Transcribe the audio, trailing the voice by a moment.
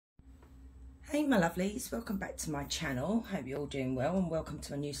Hey my lovelies, welcome back to my channel. Hope you're all doing well, and welcome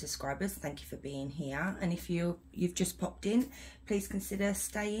to my new subscribers. Thank you for being here, and if you've just popped in, please consider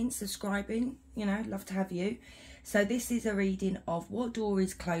staying, subscribing, you know, love to have you. So this is a reading of what door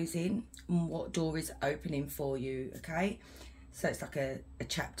is closing and what door is opening for you, okay? So it's like a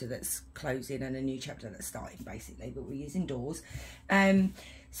chapter that's closing and a new chapter that's starting basically, but we're using doors.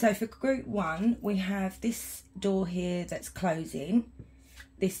 So for group one, we have this door here that's closing,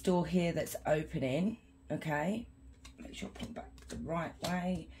 this door here that's opening, okay? Make sure I put it back the right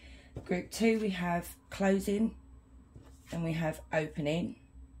way. Group two, we have closing and we have opening.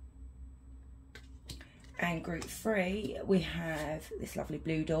 And group three, we have this lovely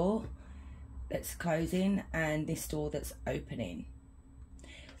blue door that's closing and this door that's opening.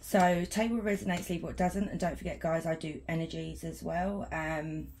 So take what resonates, leave what doesn't, and don't forget guys, I do energies as well.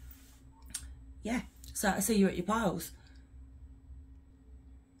 Yeah, so I'll see you at your piles.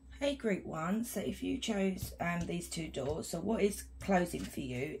 Hey group one, so if you chose these two doors, so what is closing for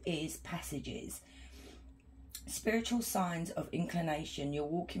you is passages, spiritual signs of inclination. You're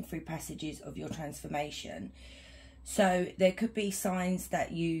walking through passages of your transformation. So there could be signs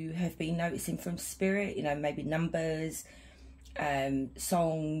that you have been noticing from spirit, you know, maybe numbers,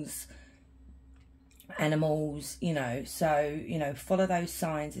 songs, animals, you know. So, you know, follow those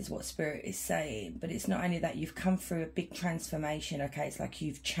signs is what spirit is saying. But it's not only that, you've come through a big transformation, okay? It's like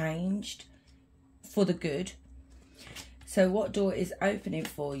you've changed for the good. So what door is opening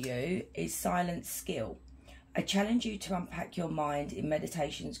for you is silent skill. I challenge you to unpack your mind in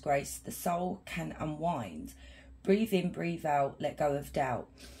meditation's grace. The soul can unwind. Breathe in, breathe out, let go of doubt.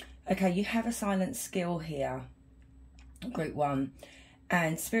 Okay, you have a silent skill here, group one.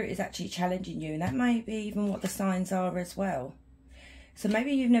 And spirit is actually challenging you, and that may be even what the signs are as well. So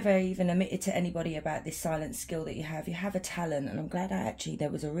maybe you've never even admitted to anybody about this silent skill that you have. You have a talent, and I'm glad there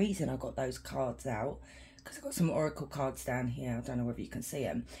was a reason I got those cards out, because I've got some oracle cards down here. I don't know whether you can see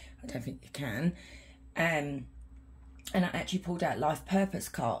them. I don't think you can. And I actually pulled out life purpose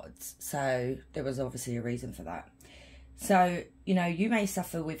cards, so there was obviously a reason for that. So, you know, you may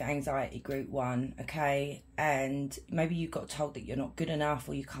suffer with anxiety, group one, okay? And maybe you got told that you're not good enough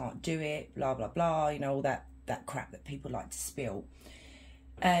or you can't do it, blah, blah, blah, you know, all that crap that people like to spill.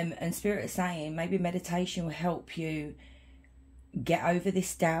 And spirit is saying maybe meditation will help you get over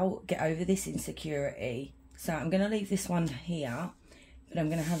this doubt, get over this insecurity. So I'm going to leave this one here, but I'm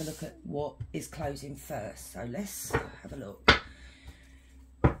going to have a look at what is closing first. So let's have a look.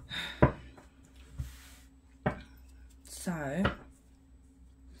 So,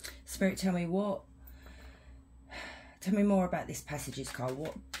 spirit, tell me more about this passages card.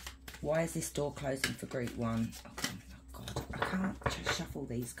 Why is this door closing for group one? Oh God, I can't just shuffle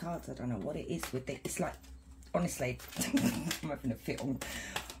these cards. I don't know what it is with it. It's like, honestly, I'm having a fit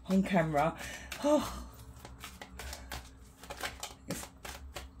on camera. Oh,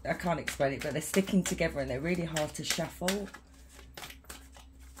 I can't explain it, but they're sticking together and they're really hard to shuffle.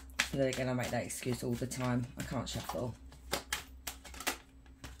 But then again, I make that excuse all the time. I can't shuffle.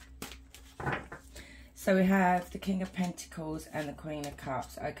 So we have the King of Pentacles and the Queen of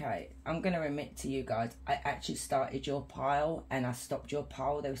Cups. Okay, I'm going to admit to you guys, I actually started your pile and I stopped your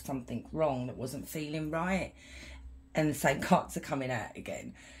pile. There was something wrong that wasn't feeling right. And the same cards are coming out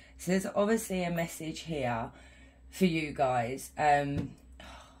again. So there's obviously a message here for you guys.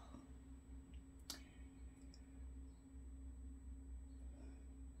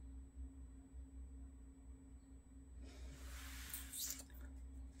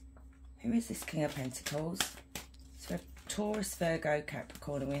 Who is this King of Pentacles? So we have Taurus, Virgo,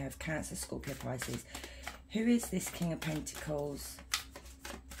 Capricorn, and we have Cancer, Scorpio, Pisces. Who is this King of Pentacles?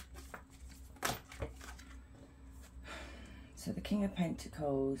 So the King of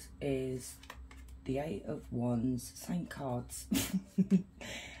Pentacles is the Eight of Wands, same cards.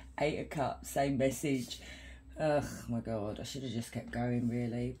 Eight of Cups, same message. Oh my God, I should have just kept going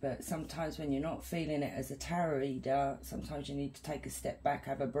really. But sometimes when you're not feeling it as a tarot reader, sometimes you need to take a step back,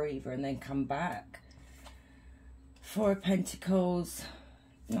 have a breather, and then come back. Four of Pentacles,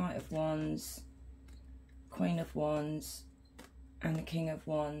 Knight of Wands, Queen of Wands, and the King of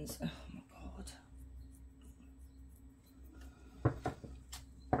Wands. Oh my God.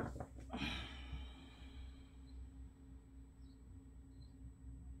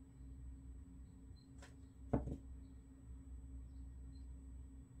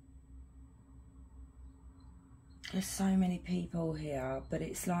 There's so many people here, but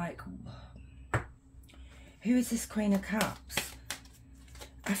it's like, who is this Queen of Cups?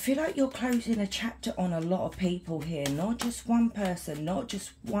 I feel like you're closing a chapter on a lot of people here, not just one person, not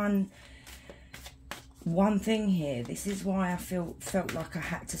just one one thing here, this is why I felt like I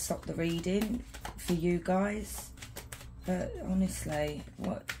had to stop the reading for you guys. But honestly,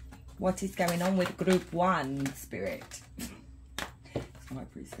 what is going on with group 1, Spirit? High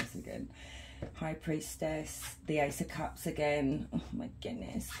Priestess again. High Priestess, the Ace of Cups again. Oh my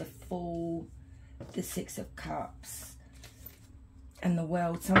goodness. The Fool, the Six of Cups, and the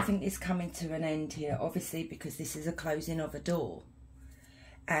World. Something is coming to an end here, obviously, because this is a closing of a door.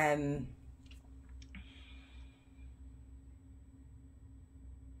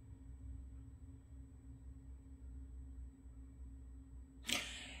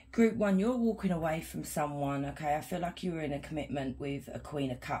 Group 1, you're walking away from someone, okay? I feel like you were in a commitment with a Queen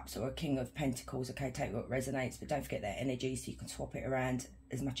of Cups or a King of Pentacles, okay? Take what resonates, but don't forget their energy so you can swap it around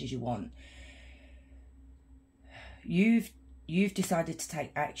as much as you want. You've decided to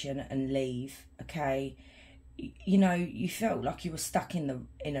take action and leave, okay? You know, you felt like you were stuck in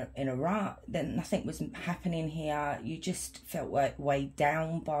a rut. Then nothing was happening here. You just felt weighed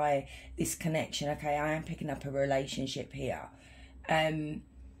down by this connection, okay? I am picking up a relationship here.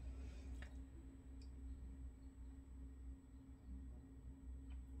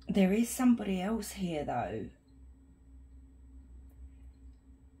 There is somebody else here, though.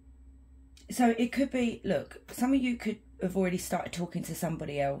 So it could be, look, some of you could have already started talking to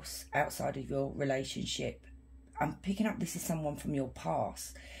somebody else outside of your relationship. I'm picking up this is someone from your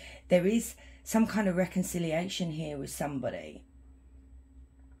past. There is some kind of reconciliation here with somebody.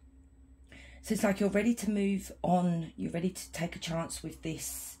 So it's like you're ready to move on. You're ready to take a chance with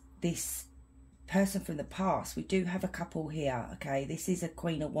this person from the past. We do have a couple here, okay? This is a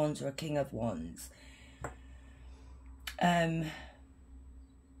Queen of Wands or a King of Wands.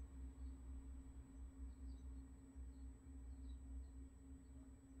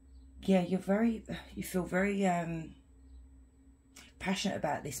 Yeah, you feel very passionate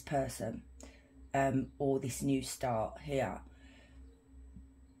about this person, or this new start here.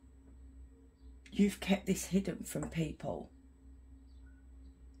 You've kept this hidden from people.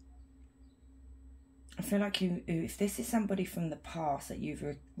 I feel like if this is somebody from the past that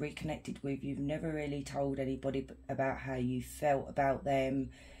you've reconnected with, you've never really told anybody about how you felt about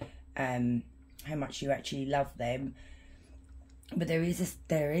them, how much you actually love them. But there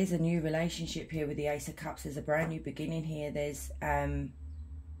is a new relationship here with the Ace of Cups. There's a brand new beginning here. There's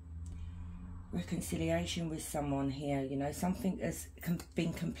reconciliation with someone here. You know, something has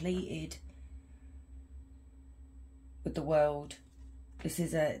been completed with the World. This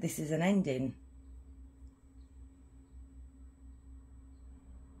is an ending.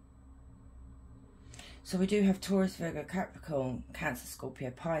 So we do have Taurus, Virgo, Capricorn, Cancer,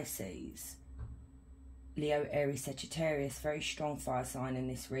 Scorpio, Pisces, Leo, Aries, Sagittarius. Very strong fire sign in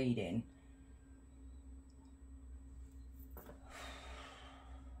this reading.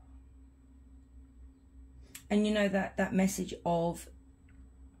 And you know that message of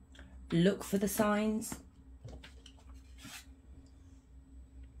look for the signs.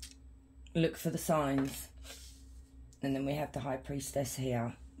 Look for the signs. And then we have the High Priestess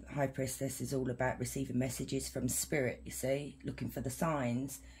here. High Priestess is all about receiving messages from Spirit, you see, looking for the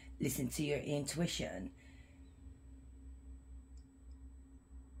signs, listen to your intuition.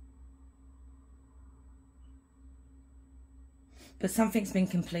 But something's been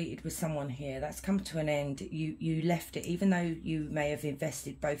completed with someone here. That's come to an end. You left it, even though you may have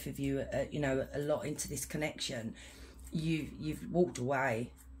invested, both of you, you know, a lot into this connection. You've walked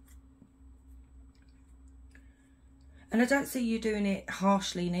away. And I don't see you doing it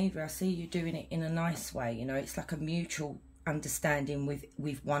harshly neither. I see you doing it in a nice way. You know, it's like a mutual understanding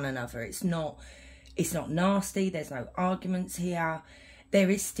with one another. It's not nasty. There's no arguments here. There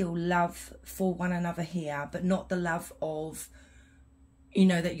is still love for one another here, but not the love of, you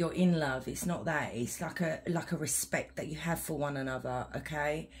know, that you're in love. It's not that. It's like a respect that you have for one another,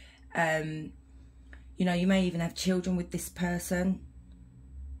 okay? You know, you may even have children with this person.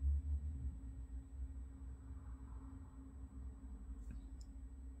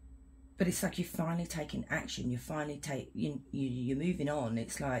 But it's like you're finally taking action. You're finally you're moving on.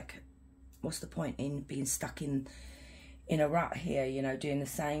 It's like, what's the point in being stuck in a rut here? You know, doing the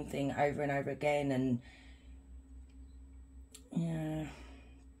same thing over and over again. And yeah,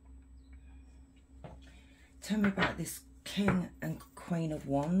 tell me about this King and Queen of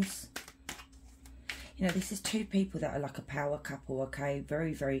Wands. You know, this is two people that are like a power couple. Okay,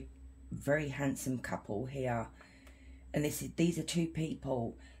 very, very, very handsome couple here. And these are two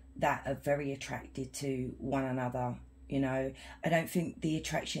people that are very attracted to one another. You know, I don't think the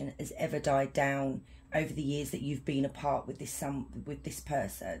attraction has ever died down over the years that you've been apart with this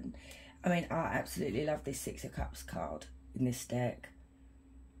person. I mean, I absolutely love this Six of Cups card in this deck.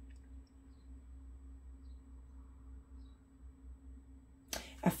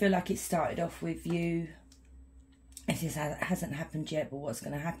 I feel like it started off with you. It hasn't happened yet, but what's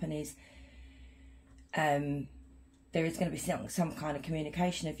going to happen is there is going to be some kind of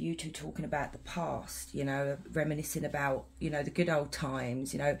communication of you two talking about the past, you know, reminiscing about, you know, the good old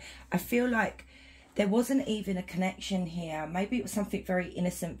times, you know. I feel like there wasn't even a connection here. Maybe it was something very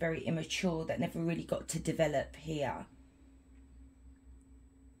innocent, very immature that never really got to develop here.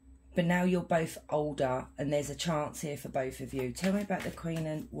 But now you're both older and there's a chance here for both of you. Tell me about the Queen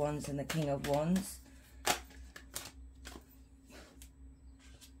of Wands and the King of Wands.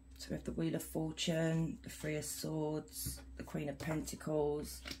 So we have the Wheel of Fortune, the Three of Swords, the Queen of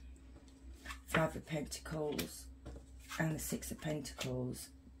Pentacles, Five of Pentacles, and the Six of Pentacles.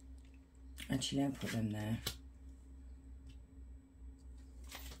 Actually, I'll put them there.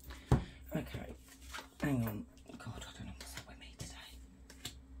 Okay, hang on. God, I don't know what's up with me today.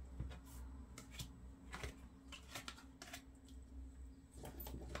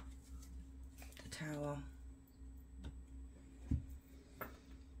 The Tower.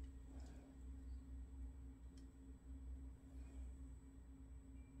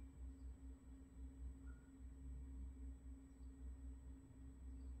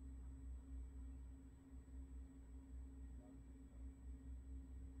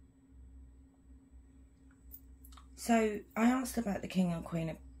 So I asked about the King and Queen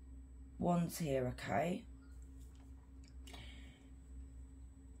of Wands here, okay?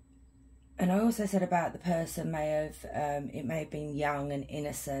 And I also said about the person may have, it may have been young and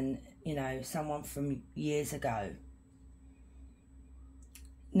innocent, you know, someone from years ago.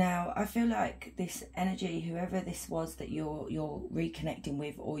 Now, I feel like this energy, whoever this was that you're reconnecting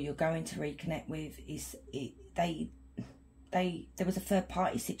with or you're going to reconnect with, there was a third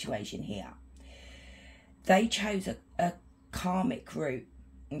party situation here. They chose a karmic route,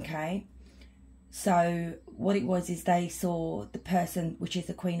 okay? So what it was is they saw the person, which is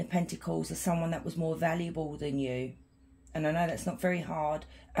the Queen of Pentacles, as someone that was more valuable than you. And I know that's not very hard,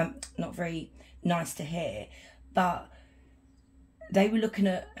 not very nice to hear, but they were looking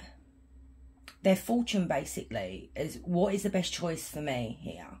at their fortune basically as what is the best choice for me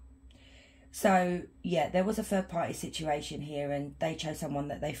here. So yeah, there was a third party situation here and they chose someone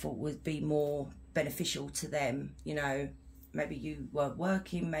that they thought would be more beneficial to them. You know, maybe you were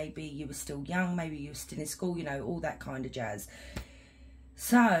working, maybe you were still young, maybe you were still in school, you know, all that kind of jazz.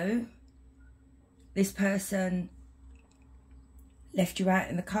 So this person left you out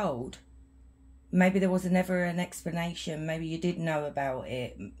in the cold. Maybe there was never an explanation, maybe you didn't know about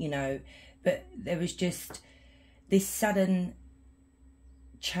it, you know, but there was just this sudden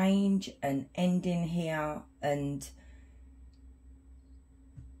change and ending here. And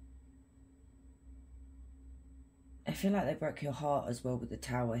I feel like they broke your heart as well with the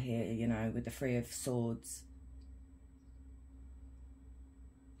Tower here, you know, with the Three of Swords.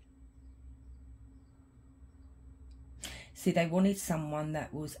 See, they wanted someone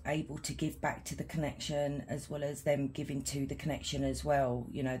that was able to give back to the connection as well as them giving to the connection as well.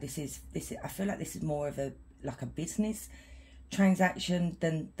 You know, this is I feel like this is more of a like a business transaction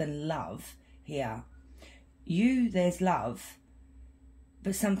than love here. There's love,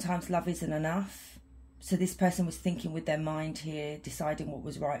 but sometimes love isn't enough. So this person was thinking with their mind here, deciding what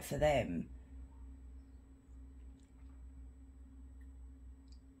was right for them.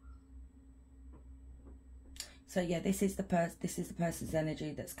 So yeah, this is the person's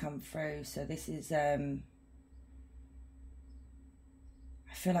energy that's come through. So this is I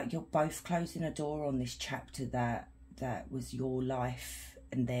feel like you're both closing a door on this chapter that was your life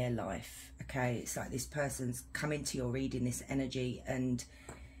and their life. Okay, it's like this person's come into your reading, this energy, and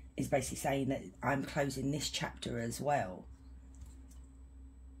is basically saying that I'm closing this chapter as well.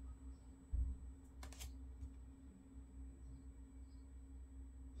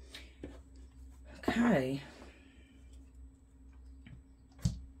 Okay.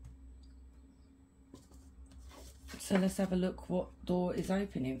 So let's have a look what door is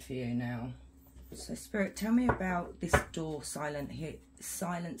opening for you now. So Spirit, tell me about this door, silent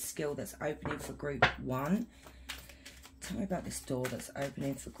skill that's opening for group 1. Tell me about this door that's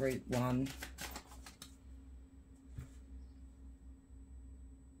opening for group 1.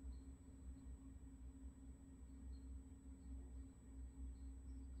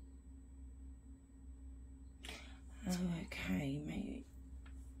 Okay, maybe.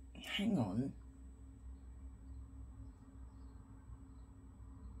 Hang on.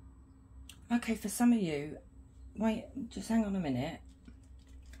 Okay, for some of you, wait, just hang on a minute.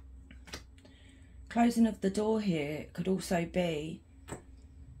 Closing of the door here could also be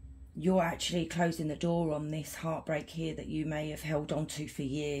you're actually closing the door on this heartbreak here that you may have held on to for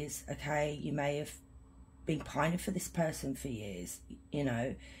years, okay? You may have been pining for this person for years, you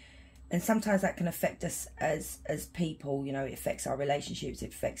know. And sometimes that can affect us as people, you know. It affects our relationships, it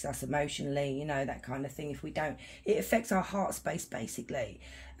affects us emotionally, you know, that kind of thing. If we don't, it affects our heart space, basically.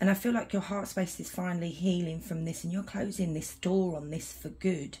 And I feel like your heart space is finally healing from this, and you're closing this door on this for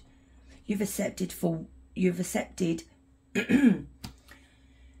good. You've accepted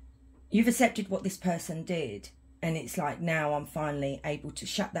you've accepted what this person did, and it's like, now I'm finally able to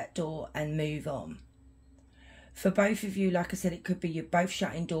shut that door and move on. For both of you, like I said, it could be you're both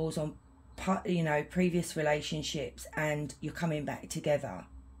shutting doors on, you know, previous relationships, and you're coming back together.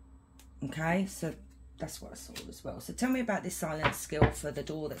 Okay, so that's what I saw as well. So tell me about this silent skill for the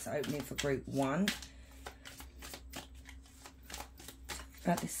door that's opening for group 1.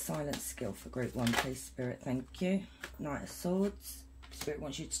 About this silent skill for group 1, please, Spirit. Thank you. Knight of Swords. Spirit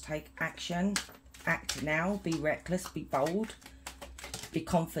wants you to take action. Act now. Be reckless. Be bold. Be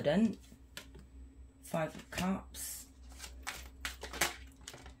confident. 5 of Cups.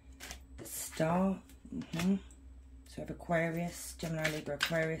 The Star. So we have Aquarius, Gemini, Libra,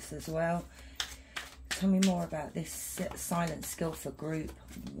 Aquarius as well. Tell me more about this silent skill for group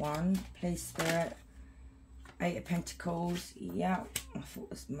 1, please, Spirit. 8 of Pentacles. Yeah, I thought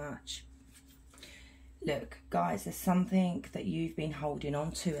as much. Look, guys, there's something that you've been holding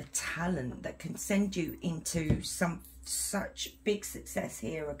on to, a talent that can send you into such big success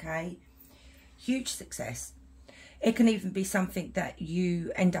here, okay? Huge success. It can even be something that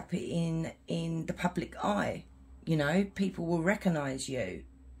you end up in the public eye. You know, people will recognize you.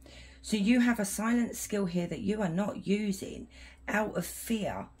 So you have a silent skill here that you are not using out of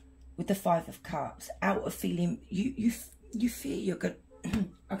fear with the 5 of Cups, out of feeling, you fear you're good.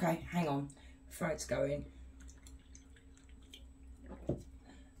 Okay, hang on. Throat's going.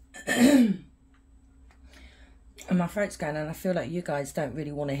 And my throat's going, and I feel like you guys don't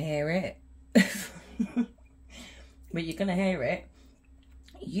really want to hear it. But you're going to hear it.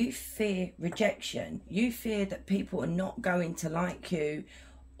 You fear rejection. You fear that people are not going to like you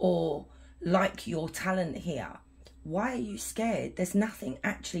or like your talent here. Why are you scared? There's nothing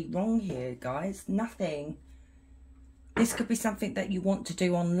actually wrong here, guys. Nothing. This could be something that you want to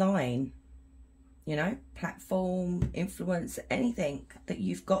do online. You know, platform, influence, anything that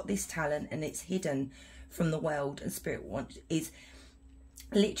you've got this talent and it's hidden from the world, and Spirit is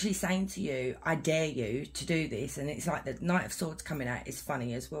literally saying to you, I dare you to do this. And it's like the Knight of Swords coming out is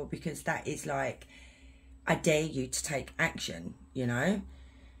funny as well, because that is like, I dare you to take action, you know.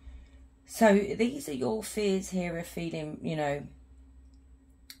 So these are your fears here of feeling, you know,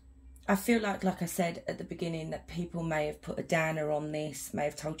 I feel like I said at the beginning, that people may have put a downer on this, may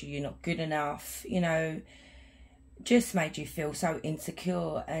have told you you're not good enough, you know, just made you feel so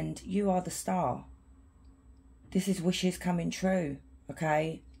insecure, and you are the star. This is wishes coming true,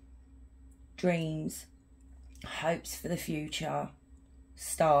 okay? Dreams, hopes for the future,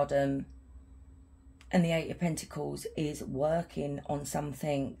 stardom. And the 8 of Pentacles is working on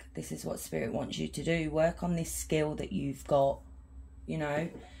something. This is what Spirit wants you to do. Work on this skill that you've got, you know.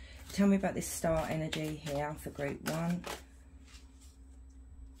 Tell me about this star energy here for group 1.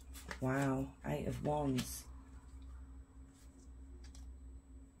 Wow, 8 of Wands.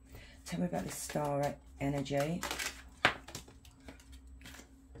 Tell me about this star energy.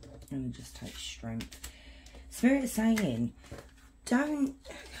 And just take strength. Spirit is saying, don't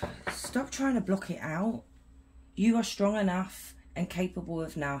stop trying to block it out. You are strong enough and capable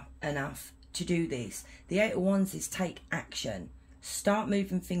of enough to do this. The 8 of Wands is take action. Start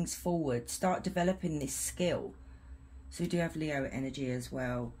moving things forward. Start developing this skill. So we do have Leo energy as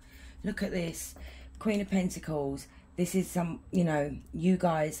well. Look at this. Queen of Pentacles. This is some, you know, you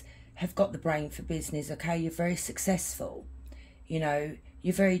guys have got the brain for business, okay? You're very successful. You know,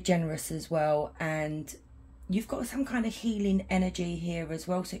 you're very generous as well. And you've got some kind of healing energy here as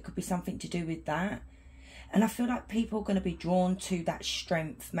well. So it could be something to do with that. And I feel like people are going to be drawn to that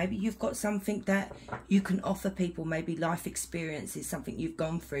strength. Maybe you've got something that you can offer people. Maybe life experience is something you've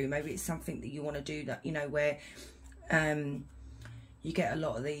gone through. Maybe it's something that you want to do, that, you know, where you get a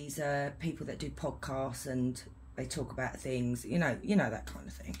lot of these people that do podcasts and they talk about things, you know that kind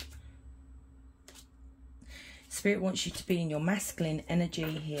of thing. Spirit wants you to be in your masculine energy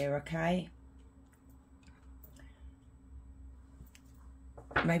here, okay?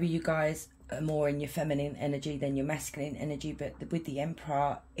 Maybe you guys are more in your feminine energy than your masculine energy, but with the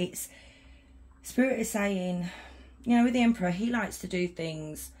Emperor, it's, Spirit is saying, you know, with the Emperor, he likes to do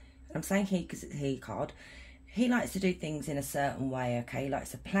things, I'm saying he because it's a he card, he likes to do things in a certain way, okay? He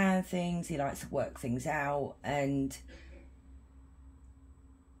likes to plan things, he likes to work things out, and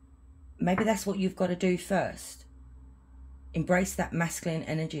maybe that's what you've got to do first. Embrace that masculine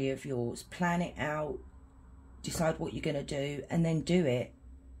energy of yours, plan it out, decide what you're going to do, and then do it.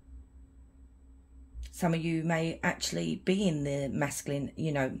 Some of you may actually be in the masculine,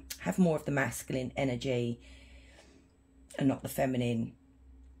 you know, have more of the masculine energy and not the feminine.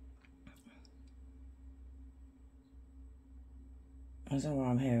 I don't know what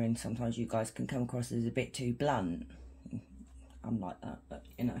I'm hearing. Sometimes you guys can come across as a bit too blunt. I'm like that, but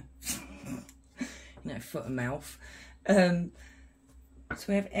you know, you know, foot and mouth. So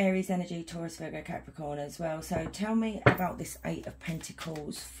we have Aries energy, Taurus, Virgo, Capricorn as well. So tell me about this Eight of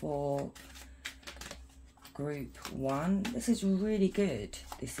Pentacles for group 1. This is really good.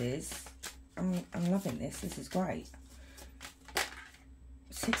 This is. I'm loving this. This is great.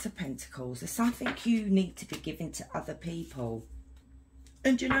 Six of Pentacles. There's something you need to be giving to other people.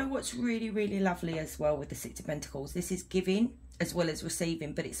 And you know what's really, really lovely as well with the Six of Pentacles? This is giving as well as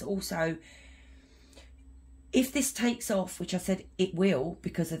receiving, but it's also, if this takes off, which I said it will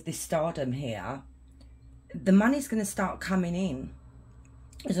because of this stardom here, the money's going to start coming in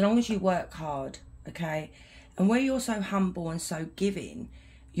as long as you work hard, okay? And where you're so humble and so giving,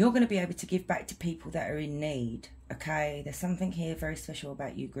 you're going to be able to give back to people that are in need, okay? There's something here very special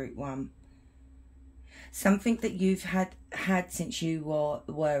about you, group 1. Something that you've had since you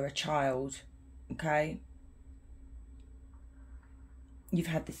were a child, okay? You've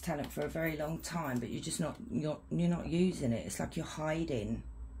had this talent for a very long time, but you're just not, you're not using it. It's like you're hiding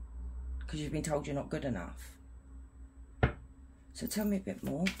because you've been told you're not good enough. So tell me a bit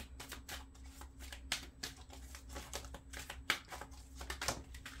more.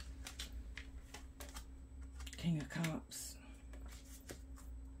 King of Cups.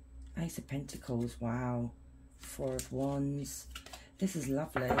 Ace of Pentacles. Wow. Four of Wands. This is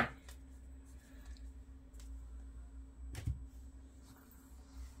lovely.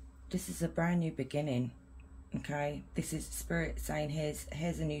 This is a brand new beginning, okay? This is Spirit saying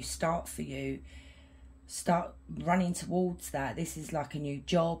here's a new start for you. Start running towards that. This is like a new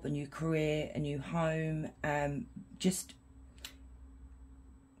job, a new career, a new home. Just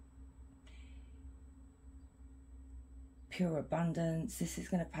pure abundance. This is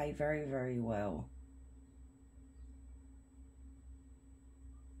going to pay very, very well.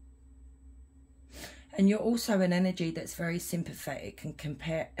 And you're also an energy that's very sympathetic and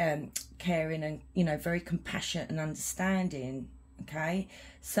caring and, you know, very compassionate and understanding, okay?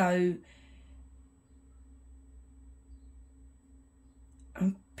 So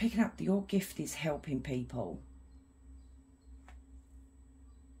I'm picking up that your gift is helping people.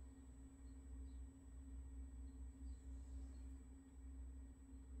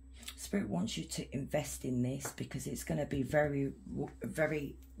 Spirit wants you to invest in this because it's going to be very,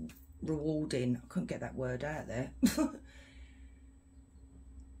 very rewarding. I couldn't get that word out there.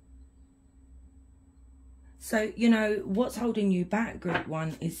 So, you know, what's holding you back, group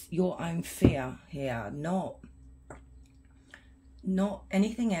 1, is your own fear here. Not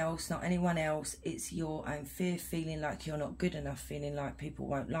anything else, not anyone else. It's your own fear, feeling like you're not good enough, feeling like people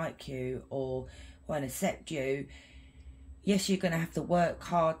won't like you or won't accept you. Yes, you're going to have to work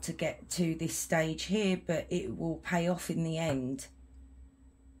hard to get to this stage here, but it will pay off in the end.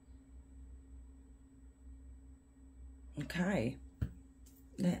 Okay,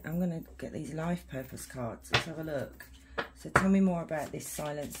 I'm going to get these life purpose cards. Let's have a look. So tell me more about this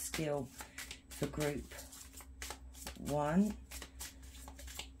silent skill for group 1.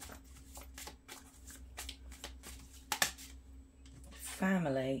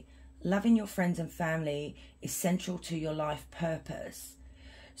 Family. Loving your friends and family is central to your life purpose.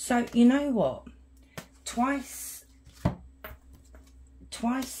 So you know what? Twice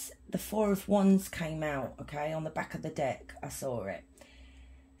the Four of Wands came out, okay, on the back of the deck. I saw it.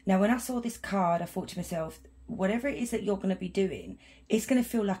 Now, when I saw this card, I thought to myself, whatever it is that you're going to be doing, it's going to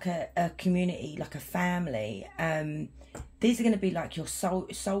feel like a community, like a family. These are going to be like your soul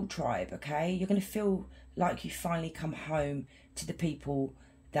tribe, okay? You're going to feel like you finally come home to the people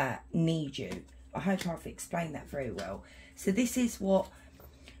that need you. I hope I've explained that very well. So this is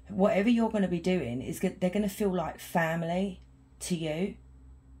whatever you're going to be doing, they're going to feel like family to you.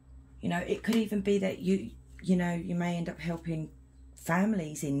 You know, it could even be that you may end up helping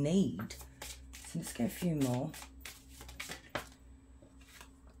families in need. So let's get a few more.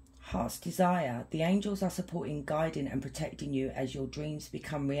 Heart's desire. The angels are supporting, guiding and protecting you as your dreams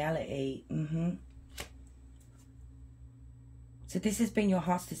become reality. So this has been your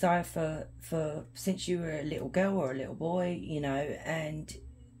heart's desire for since you were a little girl or a little boy, you know, and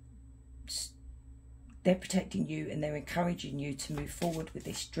they're protecting you and they're encouraging you to move forward with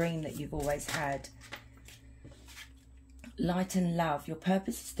this dream that you've always had. Light and love. Your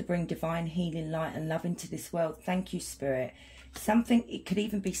purpose is to bring divine healing, light and love into this world. Thank you, Spirit. Something, it could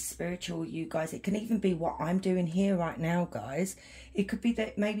even be spiritual, you guys. It can even be what I'm doing here right now, guys. It could be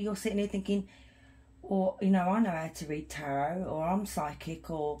that maybe you're sitting here thinking, or, you know, I know how to read tarot, or I'm psychic,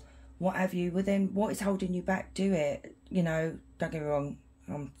 or what have you. Well, then what is holding you back? Do it. You know, don't get me wrong,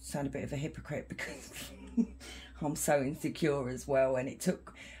 I'm sound a bit of a hypocrite because I'm so insecure as well. And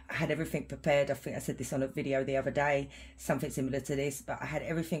I had everything prepared. I think I said this on a video the other day, something similar to this, but I had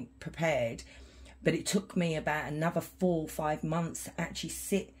everything prepared. But it took me about another 4 or 5 months to actually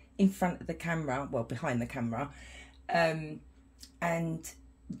sit in front of the camera, well, behind the camera, and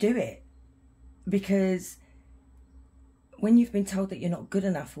do it. Because when you've been told that you're not good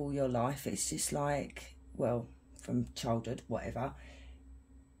enough all your life, it's just like, well, from childhood, whatever,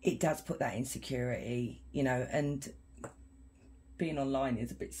 it does put that insecurity, you know, and being online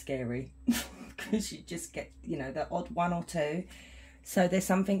is a bit scary because you just get, you know, the odd one or two. So there's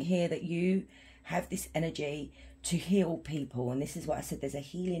something here that you have this energy to heal people, and this is what I said, there's a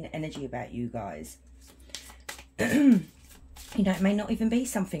healing energy about you guys. You know, it may not even be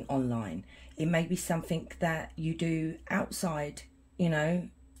something online. It may be something that you do outside, you know,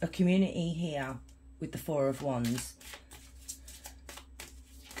 a community here with the Four of Wands.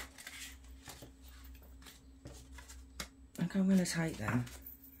 Okay, I'm going to take them.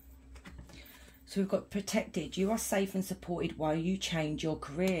 So we've got protected. You are safe and supported while you change your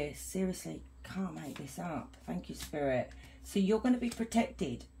career. Seriously, can't make this up. Thank you, Spirit. So you're going to be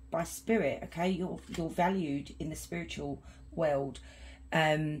protected by Spirit, okay? You're valued in the spiritual world,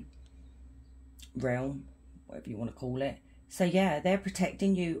 realm, whatever you want to call it. So yeah, they're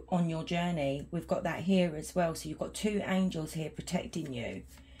protecting you on your journey. We've got that here as well. So you've got 2 angels here protecting you.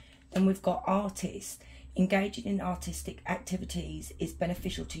 And we've got artists. Engaging in artistic activities is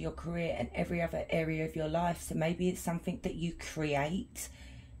beneficial to your career and every other area of your life. So maybe it's something that you create,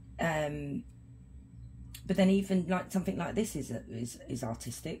 but then even like something like this is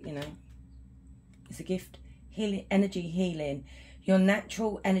artistic, you know. It's a gift. Healing, energy healing. Your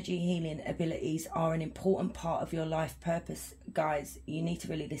natural energy healing abilities are an important part of your life purpose. Guys, you need to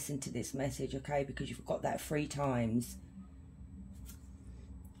really listen to this message, okay? Because you've got that 3 times.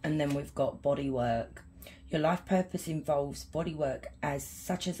 And then we've got body work. Your life purpose involves body work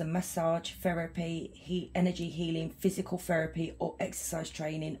such as a massage, therapy, energy healing, physical therapy, or exercise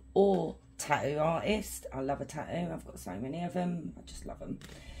training, or tattoo artist. I love a tattoo. I've got so many of them. I just love them.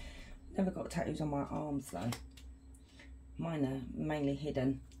 Never got tattoos on my arms though. Mine are mainly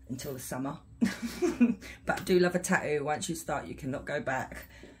hidden until the summer. But I do love a tattoo. Once you start, you cannot go back.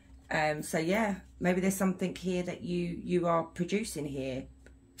 So yeah, maybe there's something here that you are producing here.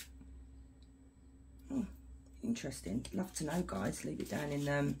 Interesting. Love to know, guys. Leave it down in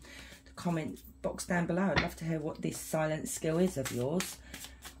the comment box down below. I'd love to hear what this silent skill is of yours.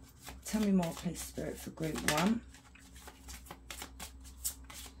 Tell me more, please, Spirit, for group 1.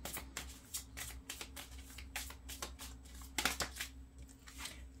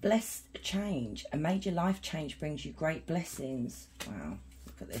 Blessed change. A major life change brings you great blessings. Wow.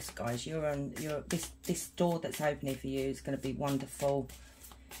 Look at this, guys. This door that's opening for you is going to be wonderful.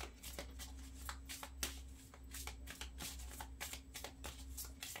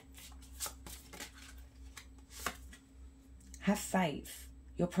 Have faith.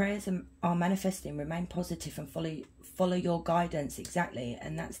 Your prayers are manifesting. Remain positive and follow your guidance. Exactly.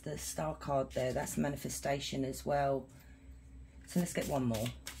 And that's the star card there. That's manifestation as well. So let's get one more.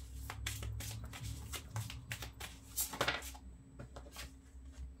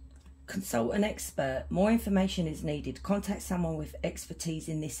 Consult an expert. More information is needed. Contact someone with expertise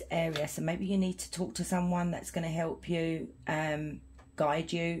in this area. So maybe you need to talk to someone that's going to help you,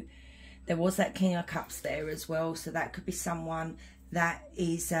 guide you. There was that King of Cups there as well. So that could be someone that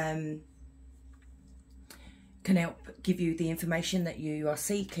is can help give you the information that you are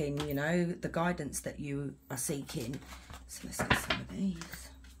seeking, you know, the guidance that you are seeking. So let's get some of these.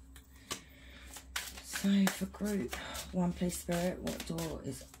 So for group 1, please, Spirit, what door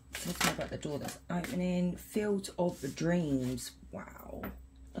is... Let's talk about the door that's opening. Field of Dreams. Wow.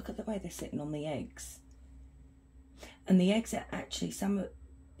 Look at the way they're sitting on the eggs. And the eggs are actually, some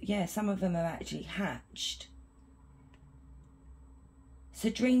of them are actually hatched. So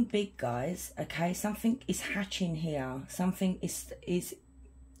dream big, guys, okay? Something is hatching here. Something is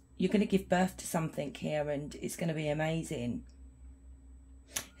you're going to give birth to something here, and it's going to be amazing.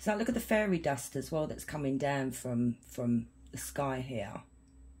 It's like, look at the fairy dust as well that's coming down from the sky here.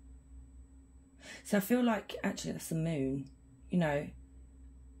 So I feel like, actually, that's the moon, you know.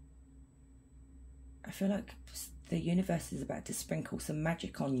 I feel like the universe is about to sprinkle some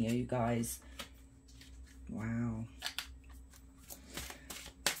magic on you, guys. Wow.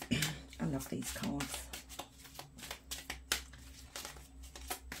 I love these cards.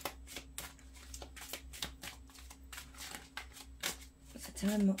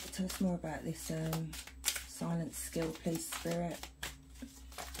 tell us more about this silent skill, please, Spirit.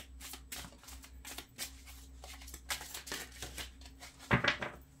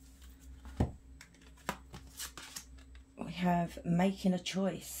 We have making a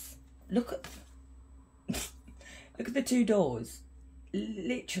choice. Look at look at the two doors.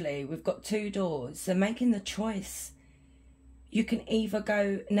 Literally, we've got two doors. So making the choice. You can either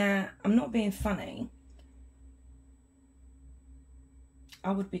go, now, I'm not being funny.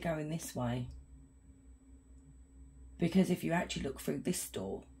 I would be going this way. Because if you actually look through this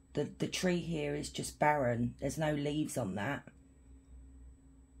door, the tree here is just barren. There's no leaves on that.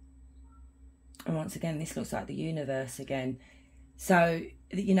 And once again, this looks like the universe again. So,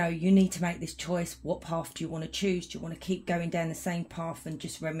 you know, you need to make this choice. What path do you want to choose? Do you want to keep going down the same path and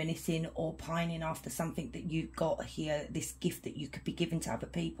just reminiscing or pining after something that you've got here, this gift that you could be giving to other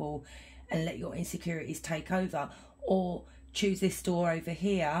people, and let your insecurities take over? Or choose this door over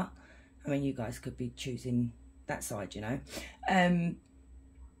here. I mean, you guys could be choosing that side, you know. And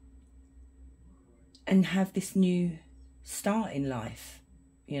have this new start in life,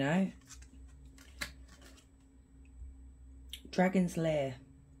 you know. Dragon's Lair.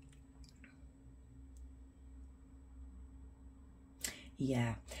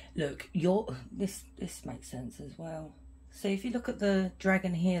 Yeah, look, this makes sense as well. So if you look at the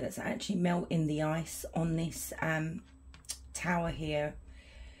dragon here, that's actually melting the ice on this tower here.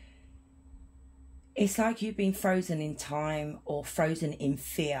 It's like you've been frozen in time or frozen in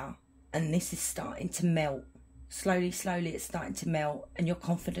fear, and this is starting to melt. Slowly it's starting to melt, and your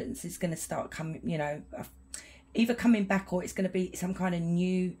confidence is going to start coming, you know, either coming back, or it's going to be some kind of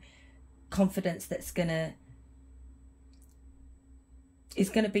new confidence that's going to, it's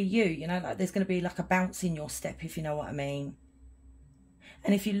going to be you know, like there's going to be like a bounce in your step, if you know what I mean.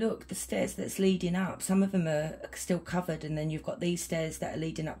 And if you look, the stairs that's leading up, some of them are still covered, and then you've got these stairs that are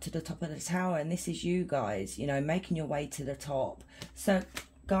leading up to the top of the tower, and this is you guys, you know, making your way to the top. So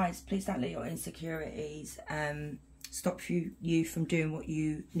guys, please don't let your insecurities stop you from doing what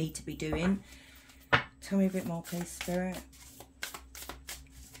you need to be doing. Tell me a bit more, please, Spirit.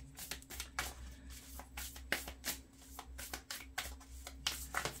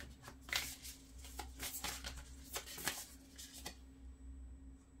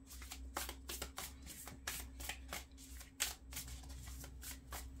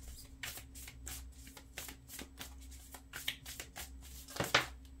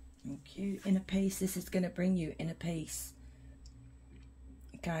 Thank you. Inner peace. This is going to bring you inner peace.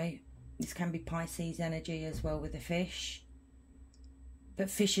 Okay. This can be Pisces energy as well with the fish. But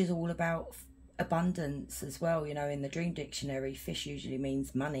fish is all about abundance as well. You know, in the Dream Dictionary, fish usually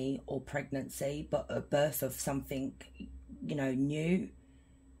means money or pregnancy, but a birth of something, you know, new.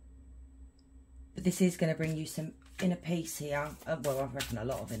 But this is going to bring you some inner peace here. Well, I reckon a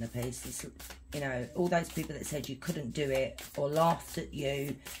lot of inner peace. It's, you know, all those people that said you couldn't do it or laughed at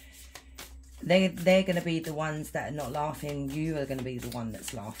you, they're going to be the ones that are not laughing. You are going to be the one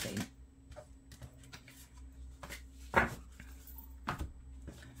that's laughing.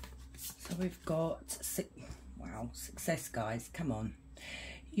 So we've got, wow, success, guys. Come on.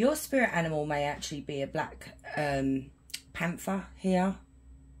 Your spirit animal may actually be a black panther here.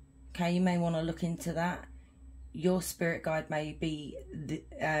 Okay, you may want to look into that. Your spirit guide may be the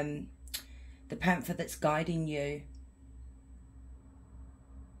panther that's guiding you.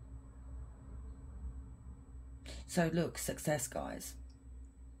 So look, success, guys.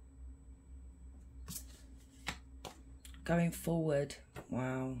 Going forward,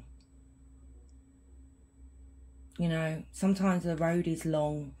 wow. You know, sometimes the road is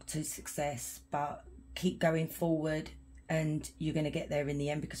long to success, but keep going forward and you're going to get there in the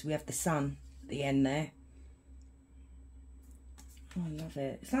end, because we have the sun at the end there. Oh, I love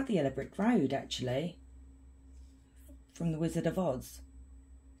it. It's like the Yellow Brick Road, actually, from the Wizard of Oz.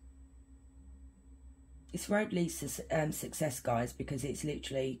 This road leads to success, guys, because it's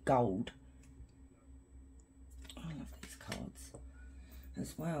literally gold. Oh, I love these cards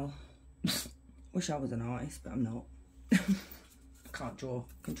as well. Wish I was an artist, but I'm not. I can't draw.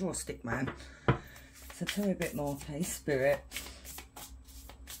 I can draw a stick man. So tell me a bit more, please, Spirit.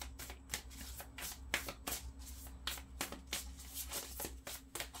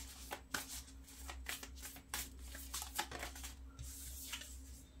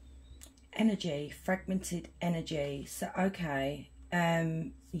 Energy, fragmented energy. So, okay,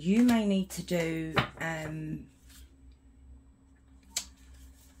 you may need to do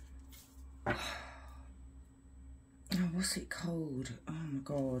oh, what's it called? Oh my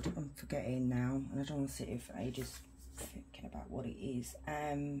god, I'm forgetting now, and I don't want to sit here for ages thinking about what it is.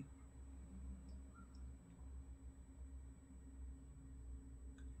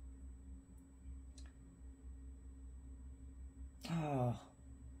 Oh,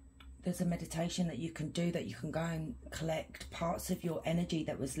 there's a meditation that you can do, that you can go and collect parts of your energy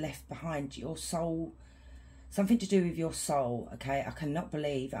that was left behind, your soul, something to do with your soul. Okay, I cannot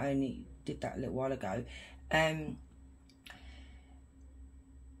believe I only did that a little while ago.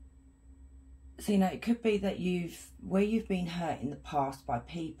 So, you know, it could be that where you've been hurt in the past by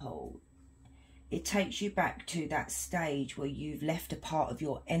people, it takes you back to that stage where you've left a part of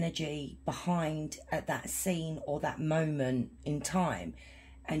your energy behind at that scene or that moment in time.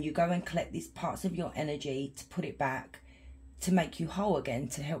 And you go and collect these parts of your energy to put it back, to make you whole again,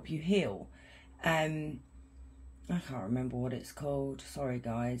 to help you heal. I can't remember what it's called. Sorry,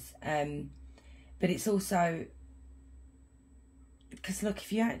 guys. But it's also... because look,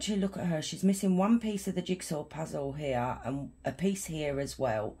 if you actually look at her, she's missing one piece of the jigsaw puzzle here and a piece here as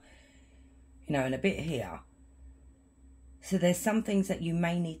well, you know, and a bit here. So there's some things that you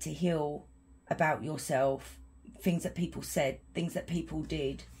may need to heal about yourself, things that people said, things that people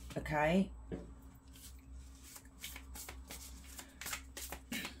did, okay?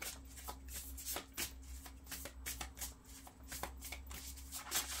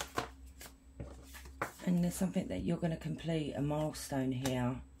 And there's something that you're going to complete, a milestone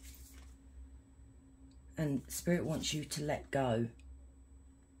here. And Spirit wants you to let go.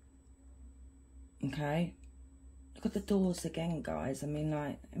 Okay? Look at the doors again, guys. I mean,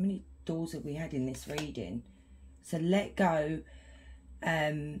 like, how many doors have we had in this reading? So let go.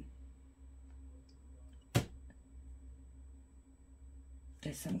 There's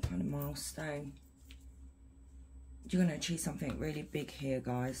some kind of milestone. You're going to achieve something really big here,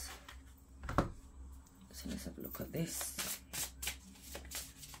 guys. So let's have a look at this.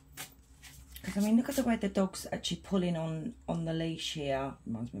 Because, I mean, look at the way the dog's actually pulling on the leash here.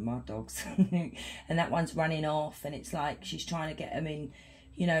 Reminds me of my dogs. And that one's running off. And it's like she's trying to get them in,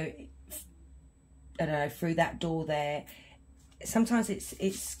 you know, I don't know, through that door there. Sometimes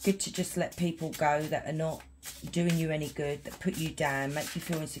it's good to just let people go that are not doing you any good, that put you down, make you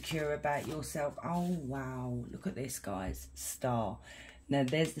feel insecure about yourself. Oh, wow. Look at this, guys. Star. Now,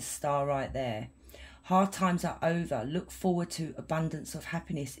 there's the star right there. Hard times are over. Look forward to abundance of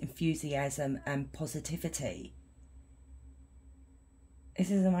happiness, enthusiasm and positivity. This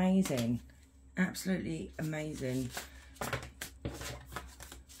is amazing. Absolutely amazing.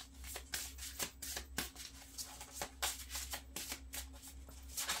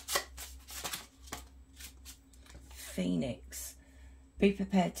 Phoenix. Be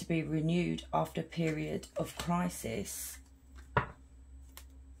prepared to be renewed after a period of crisis.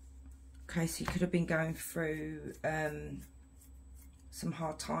 Okay, so you could have been going through some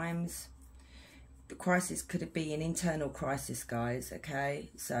hard times. The crisis could be an internal crisis, guys, okay?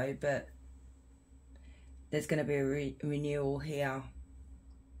 So, but there's going to be a renewal here.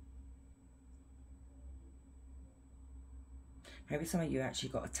 Maybe some of you actually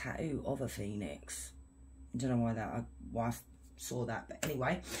got a tattoo of a phoenix. I don't know why I saw that, but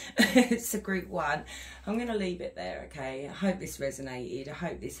anyway, it's a group one. I'm going to leave it there, okay? I hope this resonated. I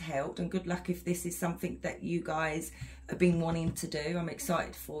hope this helped, and good luck if this is something that you guys have been wanting to do. I'm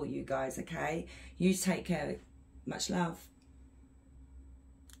excited for you guys, okay? You take care. Much love.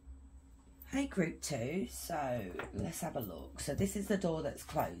 Hey, group two. So let's have a look. So this is the door that's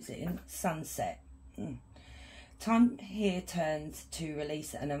closing. Sunset. Time here turns to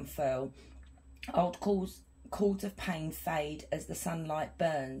release and unfurl. Old cords of pain fade as the sunlight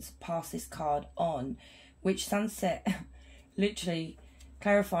burns. Pass this card on, which sunset literally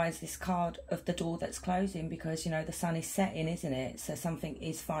clarifies this card of the door that's closing, because, you know, the sun is setting, isn't it? So something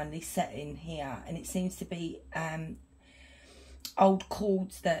is finally setting here, and it seems to be old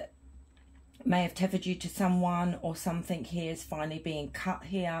cords that may have tethered you to someone, or something here is finally being cut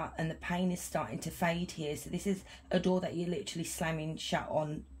here, and the pain is starting to fade here. So this is a door that you're literally slamming shut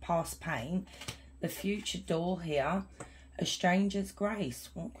on, past pain. The future door here, a stranger's grace.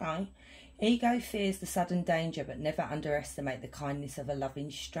 Okay. Ego fears the sudden danger, but never underestimate the kindness of a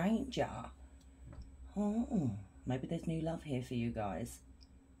loving stranger. Oh, maybe there's new love here for you guys.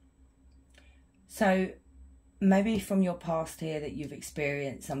 So maybe from your past here that you've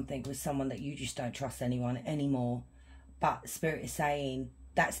experienced something with someone that you just don't trust anyone anymore. But Spirit is saying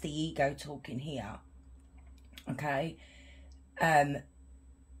that's the ego talking here. Okay.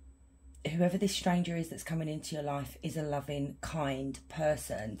 Whoever this stranger is that's coming into your life is a loving, kind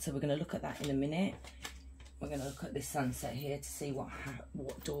person. So we're going to look at that in a minute. We're going to look at this sunset here to see why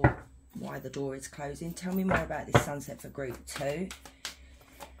the door is closing. Tell me more about this sunset for group two.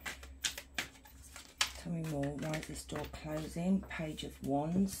 Tell me more. Why is this door closing? Page of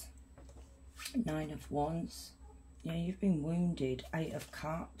Wands. Nine of Wands. Yeah, you've been wounded. Eight of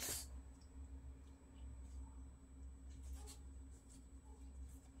Cups.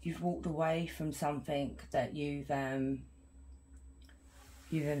 you've walked away from something that you've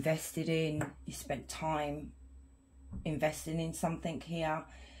invested in. You spent time investing in something here.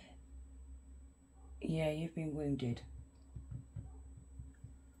 Yeah, you've been wounded.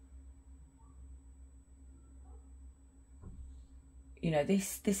 You know,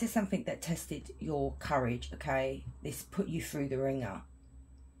 this is something that tested your courage, okay? This put you through the ringer.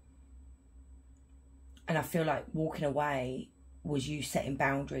 And I feel like walking away was you setting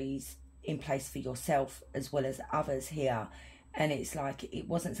boundaries in place for yourself as well as others here. And it's like, it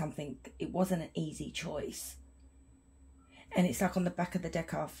wasn't an easy choice. And it's like on the back of the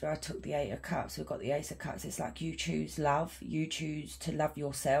deck after I took the 8 of Cups, we've got the Ace of Cups. It's like you choose love. You choose to love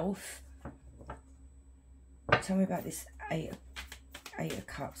yourself. Tell me about this Eight of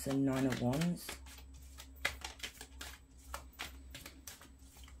Cups and 9 of Wands.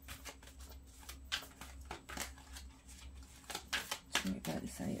 Tell me about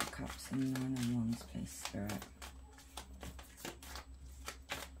this 8 of Cups and 9 of Wands, please, Spirit.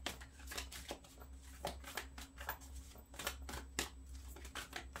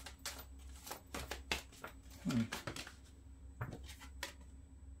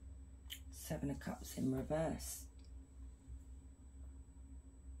 Seven of Cups in reverse.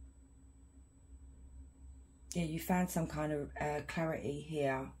 Yeah, you found some kind of clarity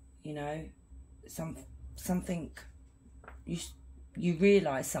here, you know, something, you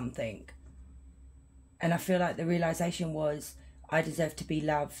realise something. And I feel like the realisation was, I deserve to be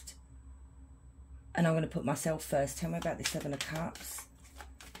loved and I'm going to put myself first. Tell me about the 7 of Cups.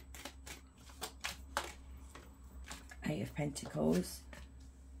 8 of Pentacles.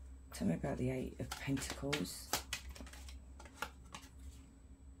 Tell me about the 8 of Pentacles.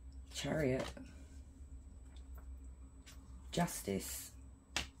 Chariot. Justice.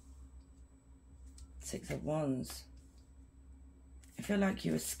 6 of Wands. I feel like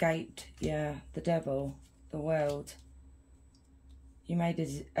you escaped, yeah, the devil, the world. You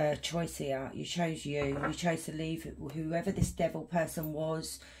made a choice here. You chose you. You chose to leave whoever this devil person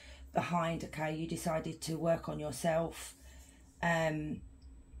was behind, okay? You decided to work on yourself. Yeah,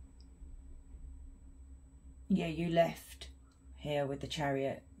 you left here with the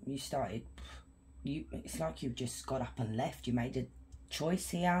Chariot. You started, it's like you just got up and left. You made a choice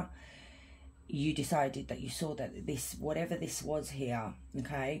here. You decided that you saw that this, whatever this was here,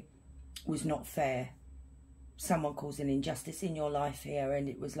 okay, was not fair. Someone caused an injustice in your life here, and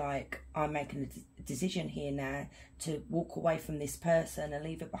it was like, I'm making a decision here now to walk away from this person and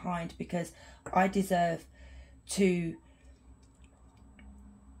leave it behind, because I deserve to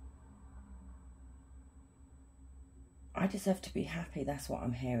be happy. That's what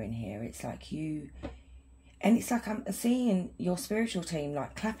I'm hearing here. It's like you, and it's like I'm seeing your spiritual team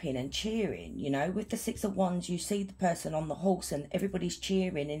like clapping and cheering, you know. With the 6 of Wands, you see the person on the horse and everybody's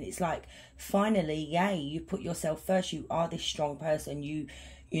cheering, and it's like, finally, yay, you put yourself first. You are this strong person. You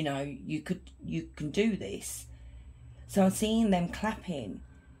know, you can do this. So I'm seeing them clapping.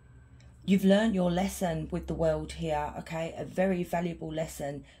 You've learned your lesson with the world here, okay? A very valuable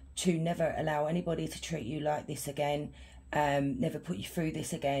lesson to never allow anybody to treat you like this again. Never put you through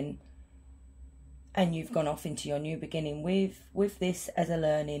this again. And you've gone off into your new beginning with this as a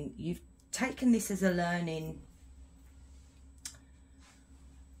learning. You've taken this as a learning,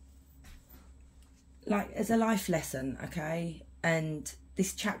 like as a life lesson, okay? And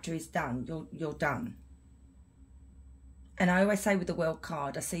this chapter is done. You're done. And I always say with the World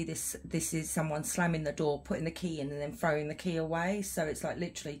card, I see this is someone slamming the door, putting the key in and then throwing the key away. So it's like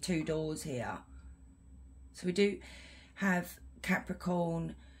literally 2 doors here. So we do have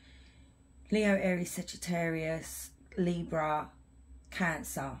Capricorn, Leo, Aries, Sagittarius, Libra,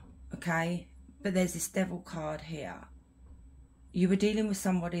 Cancer, okay? But there's this Devil card here. You were dealing with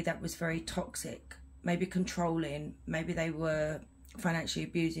somebody that was very toxic, maybe controlling, maybe they were financially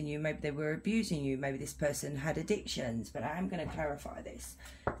abusing you, maybe they were abusing you, maybe this person had addictions, but I am going to clarify this.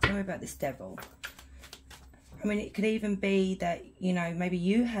 Tell me about this Devil. I mean, it could even be that, you know, maybe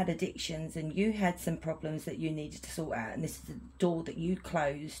you had addictions and you had some problems that you needed to sort out, and this is the door that you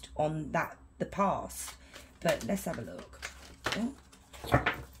closed on the past. But let's have a look. Oh.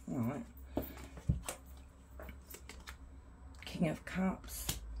 All right. King of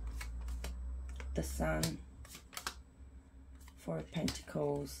Cups, the Sun, 4 of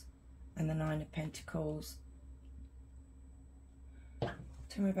Pentacles, and the 9 of Pentacles. Tell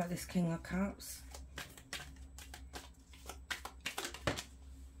me about this King of Cups.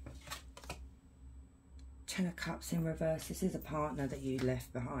 Ten of Cups in reverse. This is a partner that you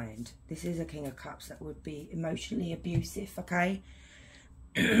left behind. This is a King of Cups that would be emotionally abusive, okay?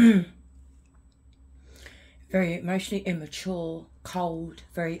 Very emotionally immature, cold,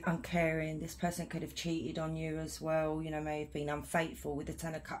 very uncaring. This person could have cheated on you as well, you know, may have been unfaithful. With the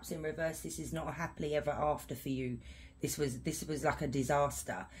Ten of Cups in reverse, this is not a happily ever after for you. This was like a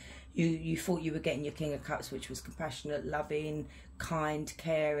disaster. You thought you were getting your King of Cups, which was compassionate, loving, kind,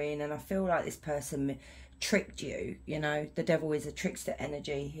 caring, and I feel like this person tricked you, you know. The Devil is a trickster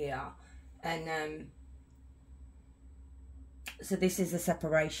energy here. And so this is a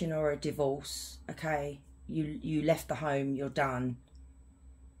separation or a divorce, okay? You left the home, you're done.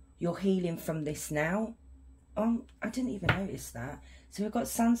 You're healing from this now. I didn't even notice that. So we've got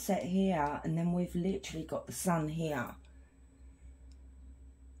sunset here, and then we've literally got the sun here.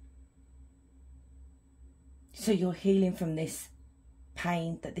 So you're healing from this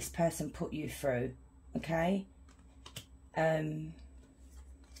pain that this person put you through, okay?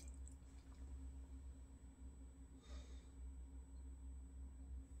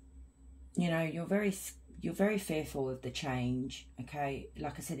 You know, you're very fearful of the change, okay?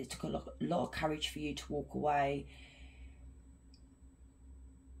 Like I said, it took a lot of courage for you to walk away.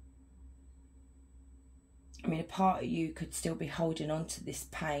 I mean, a part of you could still be holding on to this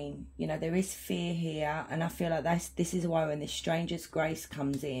pain. You know, there is fear here, and I feel like this is why when this stranger's grace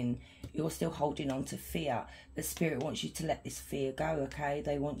comes in, you're still holding on to fear. But Spirit wants you to let this fear go, okay?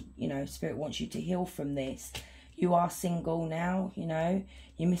 They want, you know, Spirit wants you to heal from this. You are single now, you know.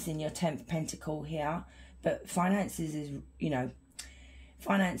 You're missing your 10th pentacle here. But finances is, you know,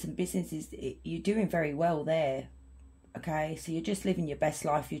 finance and business is, you're doing very well there. Okay, so you're just living your best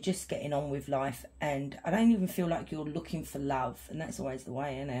life. You're just getting on with life. And I don't even feel like you're looking for love. And that's always the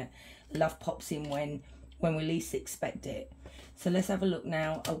way, isn't it? Love pops in when we least expect it. So let's have a look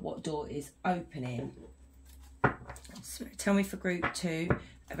now at what door is opening. So tell me for group 2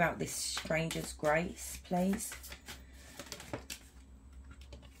 about this stranger's grace, please.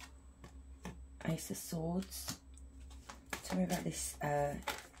 Ace of Swords. Tell me about this. All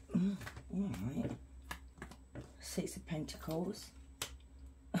right. 6 of Pentacles.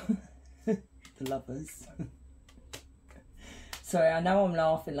 The Lovers. Sorry, I know I'm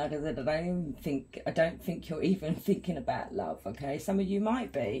laughing. Like I said, I don't think you're even thinking about love. Okay, some of you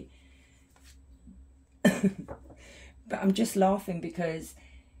might be, but I'm just laughing because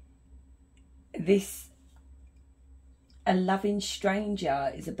a loving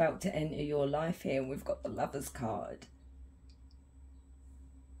stranger is about to enter your life here, and we've got the Lovers card.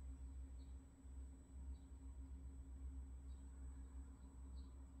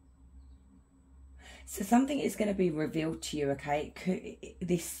 So something is going to be revealed to you, okay?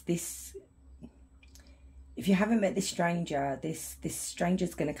 This if you haven't met this stranger, this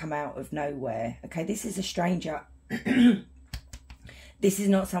stranger's going to come out of nowhere, okay? This is a stranger. This is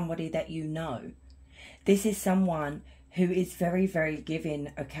not somebody that you know. This is someone who is very, very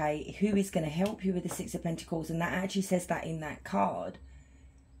giving, okay? Who is going to help you with the 6 of Pentacles, and that actually says that in that card.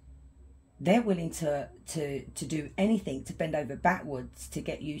 They're willing to do anything, to bend over backwards to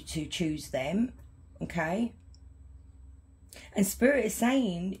get you to choose them. Okay, and Spirit is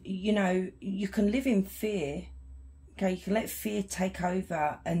saying, you know, you can live in fear. Okay, you can let fear take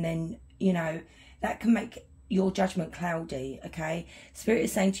over, and then, you know, that can make your judgment cloudy. Okay, Spirit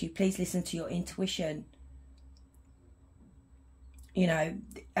is saying to you, please listen to your intuition. You know,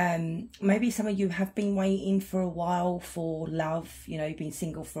 maybe some of you have been waiting for a while for love. You know, you've been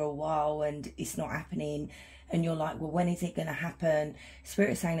single for a while and it's not happening. And you're like, well, when is it going to happen?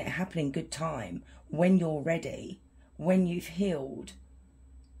 Spirit is saying it'll happen in good time, when you're ready, when you've healed.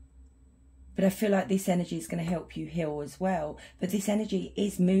 But I feel like this energy is going to help you heal as well. But this energy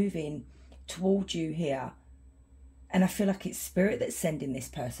is moving towards you here. And I feel like it's Spirit that's sending this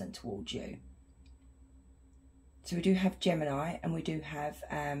person towards you. So we do have Gemini and we do have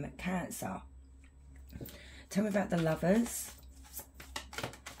Cancer. Tell me about the Lovers.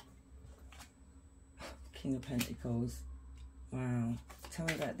 King of Pentacles. Wow. Tell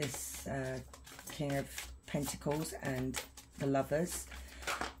me about this King of Pentacles and the Lovers.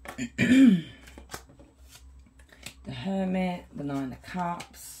 The Hermit, the 9 of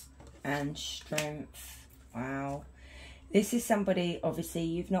Cups, and Strength. Wow. This is somebody, obviously,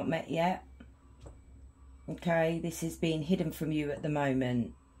 you've not met yet. Okay, this is being hidden from you at the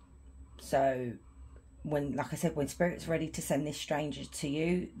moment. So when, like I said, when Spirit's ready to send this stranger to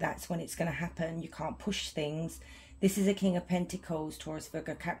you, that's when it's going to happen. You can't push things. This is a King of Pentacles, Taurus,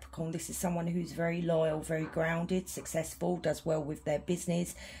 Virgo, Capricorn. This is someone who's very loyal, very grounded, successful, does well with their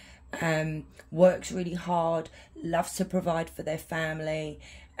business, works really hard, loves to provide for their family,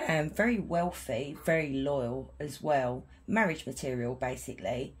 very wealthy, very loyal as well. Marriage material,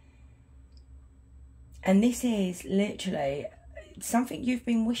 basically. And this is literally something you've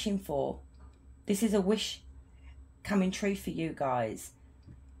been wishing for. This is a wish coming true for you guys.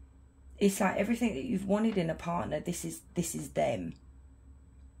 It's like everything that you've wanted in a partner, this is them.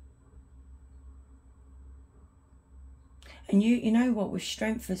 And you know what, with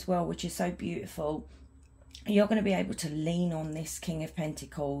strength as well, which is so beautiful, you're going to be able to lean on this King of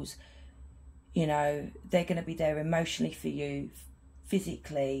Pentacles. You know, they're going to be there emotionally for you,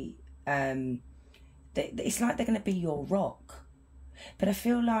 physically. It's like they're going to be your rock. But I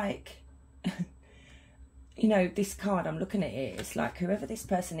feel like, you know, this card, I'm looking at it, it's like whoever this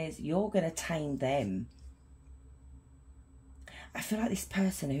person is, you're going to tame them. I feel like this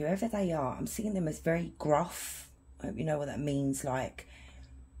person, whoever they are, I'm seeing them as very gruff. I hope you know what that means. Like,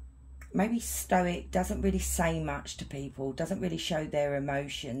 maybe stoic, doesn't really say much to people, doesn't really show their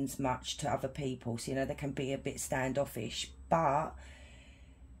emotions much to other people. So, you know, they can be a bit standoffish. But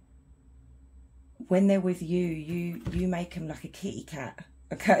when they're with you, you make them like a kitty cat,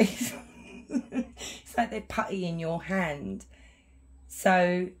 okay? It's like they're putty in your hand.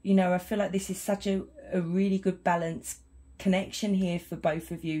 So, you know, I feel like this is such a really good balance connection here for both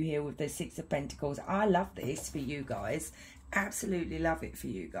of you here with the Six of Pentacles. I love this for you guys. Absolutely love it for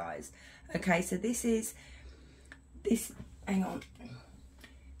you guys. Okay, so this is hang on,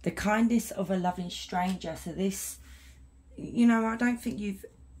 the kindness of a loving stranger. So this, you know, I don't think you've,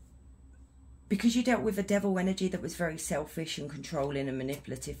 because you dealt with a devil energy that was very selfish and controlling and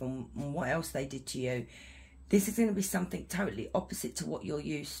manipulative, and what else they did to you, this is going to be something totally opposite to what you're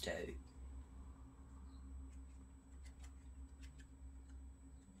used to.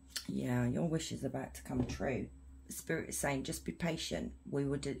 Yeah, your wish is about to come true. The Spirit is saying, just be patient. We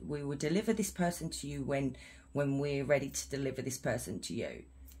will deliver this person to you when we're ready to deliver this person to you.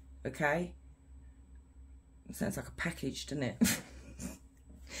 Okay? It sounds like a package, doesn't it?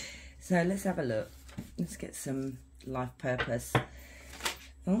 So let's have a look. Let's get some life purpose.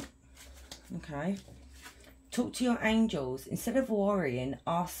 Oh, okay. Talk to your angels. Instead of worrying,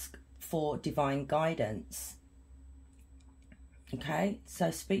 ask for divine guidance. Okay,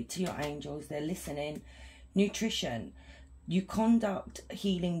 so speak to your angels. They're listening. Nutrition. You conduct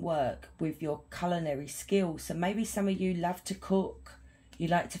healing work with your culinary skills. So maybe some of you love to cook. You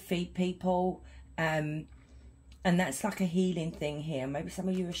like to feed people. And that's like a healing thing here. Maybe some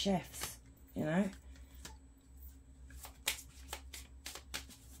of you are chefs, you know.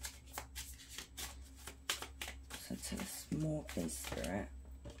 So tell us more, please, Spirit.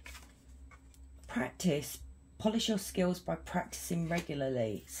 Practice. Polish your skills by practicing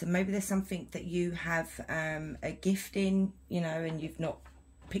regularly. So maybe there's something that you have a gift in, you know, and you've not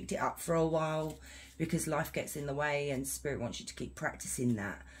picked it up for a while because life gets in the way, and Spirit wants you to keep practicing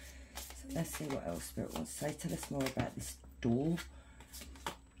that. Let's see what else Spirit wants to say. Tell us more about this door.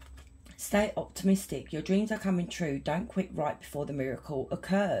 Stay optimistic. Your dreams are coming true. Don't quit right before the miracle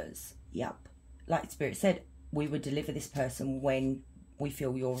occurs. Yep. Like Spirit said, we will deliver this person when we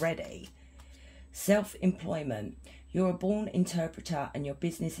feel you're ready. Self-employment. You're a born interpreter and your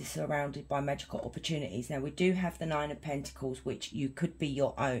business is surrounded by magical opportunities. Now, we do have the Nine of Pentacles, which you could be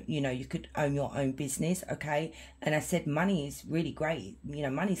your own, you know, you could own your own business, okay? And I said money is really great. You know,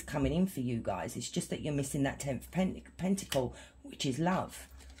 money's coming in for you guys. It's just that you're missing that 10th pentacle, which is love.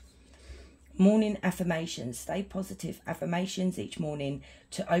 Morning affirmations. Stay positive. Affirmations each morning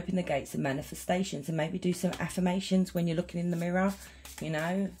to open the gates of manifestations. And maybe do some affirmations when you're looking in the mirror. You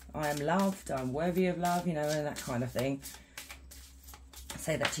know, I am loved, I'm worthy of love, you know, and that kind of thing.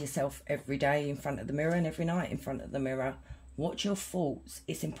 Say that to yourself every day in front of the mirror and every night in front of the mirror. Watch your thoughts.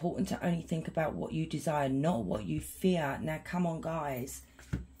 It's important to only think about what you desire, not what you fear. Now, come on, guys.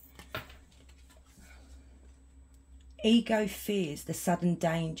 Ego fears the sudden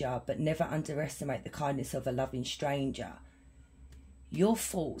danger, but never underestimate the kindness of a loving stranger. Your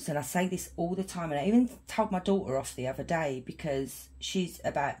thoughts, and I say this all the time, and I even told my daughter off the other day because she's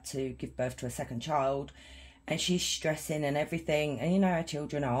about to give birth to a second child and she's stressing and everything, and you know how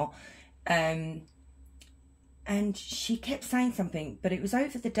children are. And she kept saying something, but it was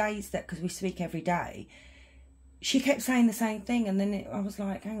over the days that, because we speak every day, she kept saying the same thing, and then I was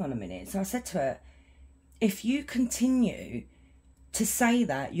like, hang on a minute. So I said to her, if you continue to say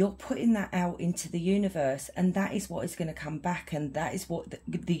that, you're putting that out into the universe, and that is what is going to come back, and that is what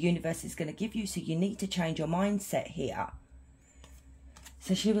the universe is going to give you. So you need to change your mindset here.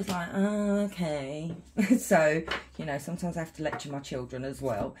 So she was like, oh, okay. So, you know, sometimes I have to lecture my children as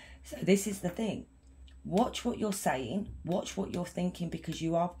well. So this is the thing. Watch what you're saying. Watch what you're thinking, because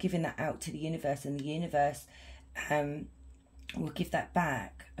you are giving that out to the universe, and the universe will give that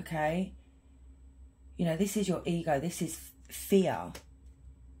back, okay? You know, this is your ego. This is fear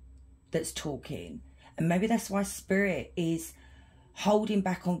that's talking. And maybe that's why Spirit is holding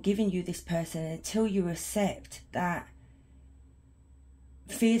back on giving you this person until you accept that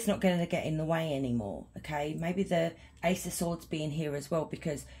fear's not going to get in the way anymore, okay? Maybe the Ace of Swords being here as well,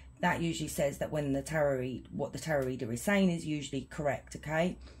 because that usually says that when the tarot what the tarot reader is saying is usually correct,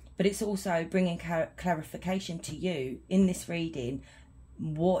 okay? But it's also bringing clarification to you in this reading,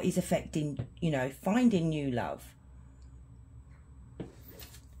 what is affecting, you know, finding new love.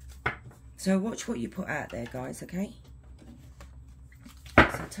 So watch what you put out there, guys, okay?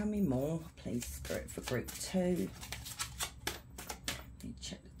 So tell me more, please, Spirit, for group 2. Let me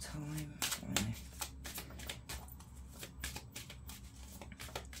check the time. Right.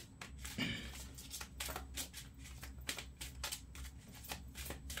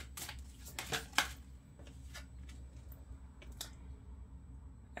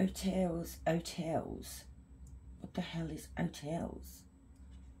 Hotels. What the hell is hotels?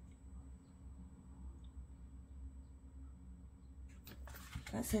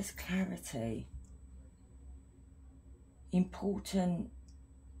 That says clarity. Important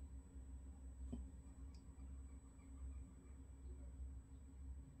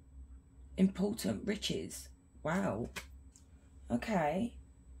riches. Wow. Okay.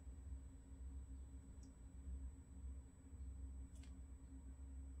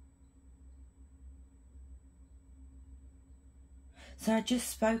 So I just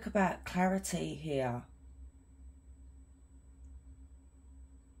spoke about clarity here.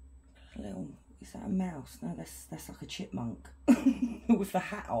 Little, is that a mouse? No, that's like a chipmunk with the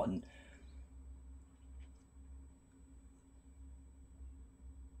hat on.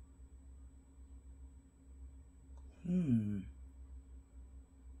 Do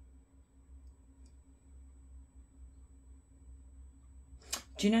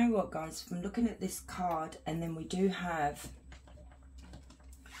you know what, guys? From looking at this card, and then we do have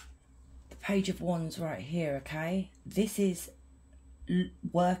the Page of Wands right here, okay? This is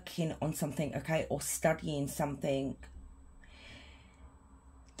working on something, okay, or studying something.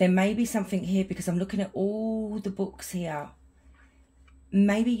 There may be something here, because I'm looking at all the books here.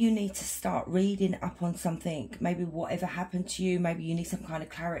 Maybe you need to start reading up on something. Maybe whatever happened to you, maybe you need some kind of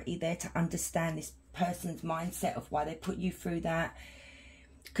clarity there to understand this person's mindset of why they put you through that.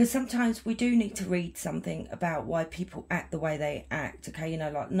 Because sometimes we do need to read something about why people act the way they act, okay? You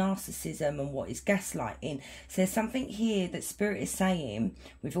know, like narcissism and what is gaslighting. So there's something here that Spirit is saying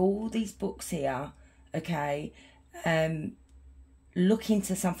with all these books here, okay? Look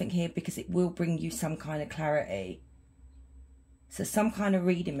into something here, because it will bring you some kind of clarity. So some kind of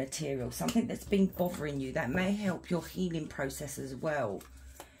reading material, something that's been bothering you, that may help your healing process as well.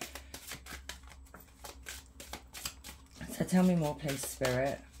 So tell me more, please,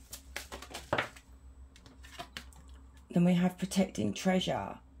 Spirit. Then we have protecting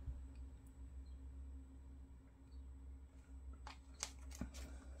treasure.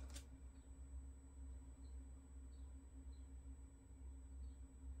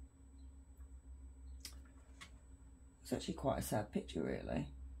 It's actually quite a sad picture, really.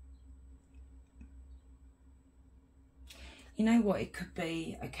 You know what it could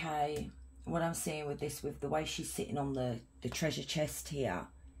be, okay? What I'm seeing with this, with the way she's sitting on the treasure chest here,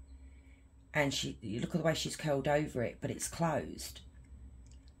 and you look at the way she's curled over it, but it's closed,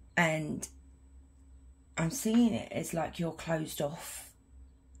 and I'm seeing it as like you're closed off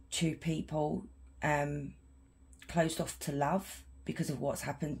to people, closed off to love because of what's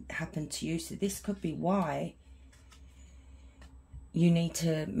happened to you. So this could be why you need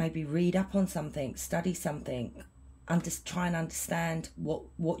to maybe read up on something, study something, try and understand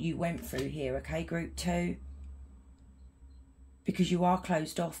what you went through here, okay, group 2? Because you are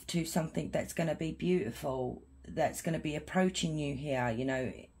closed off to something that's going to be beautiful, that's going to be approaching you here, you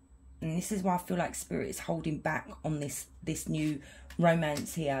know. And this is why I feel like Spirit is holding back on this new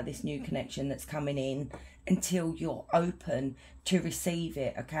romance here, this new connection that's coming in, until you're open to receive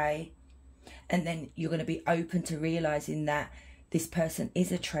it, okay? And then you're going to be open to realising that this person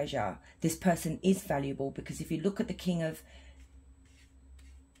is a treasure. This person is valuable, because if you look at the King of...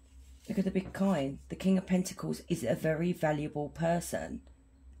 Look at the big coin. The King of Pentacles is a very valuable person,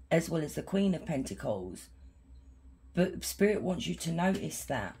 as well as the Queen of Pentacles. But Spirit wants you to notice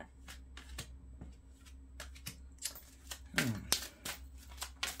that.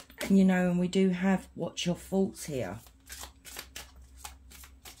 And you know, and we do have watch your thoughts here.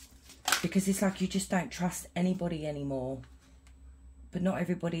 Because it's like you just don't trust anybody anymore. But not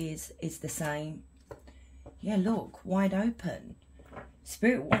everybody is the same. Yeah, look, wide open.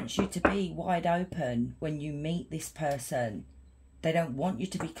 Spirit wants you to be wide open when you meet this person. They don't want you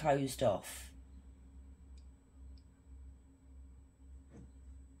to be closed off.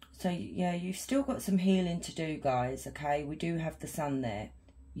 So yeah, you've still got some healing to do, guys, okay? We do have the sun there.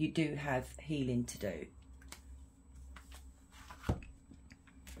 You do have healing to do.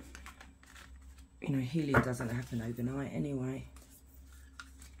 You know, healing doesn't happen overnight anyway.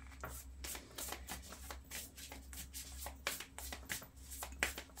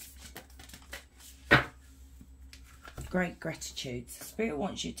 Great gratitude. Spirit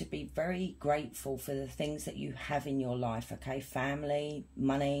wants you to be very grateful for the things that you have in your life, okay? Family,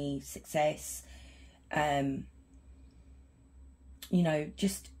 money, success. You know,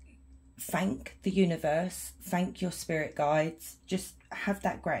 just thank the universe, thank your spirit guides. Just have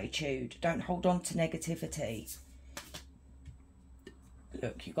that gratitude. Don't hold on to negativity.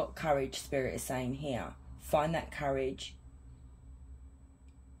 Look, you've got courage, Spirit is saying here. Find that courage.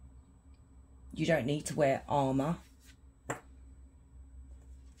 You don't need to wear armour.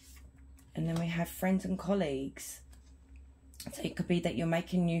 And then we have friends and colleagues. So it could be that you're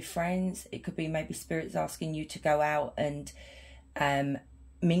making new friends. It could be maybe Spirit's asking you to go out and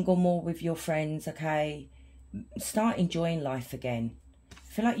mingle more with your friends, okay? Start enjoying life again.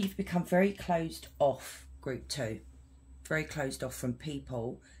 I feel like you've become very closed off, group 2. Very closed off from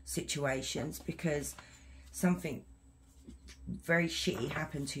people, situations, because something very shitty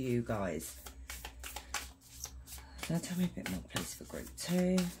happened to you guys. So tell me a bit more, please, for group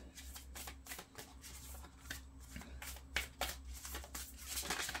 2.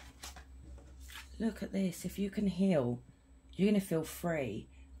 Look at this. If you can heal, you're going to feel free.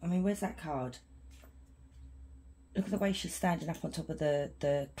 I mean, where's that card? Look at the way she's standing up on top of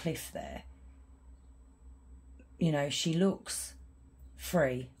the cliff there. You know, she looks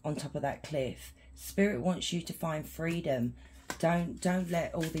free on top of that cliff. Spirit wants you to find freedom. Don't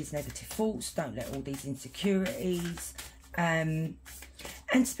let all these negative thoughts, don't let all these insecurities. And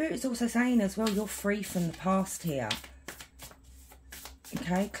Spirit is also saying as well, you're free from the past here.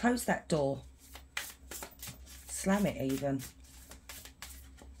 Okay, close that door. Slam it even.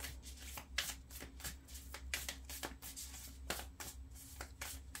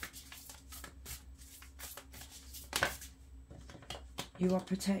 You are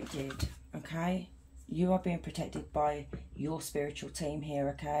protected, okay? You are being protected by your spiritual team here,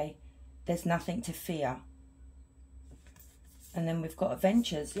 okay? There's nothing to fear. And then we've got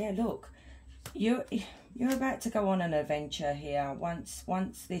adventures. Yeah, look. You're about to go on an adventure here. Once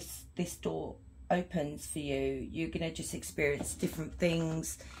this door opens for you, you're going to just experience different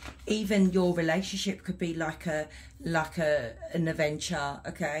things. Even your relationship could be like an adventure,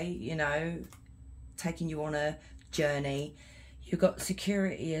 okay? You know, taking you on a journey. You've got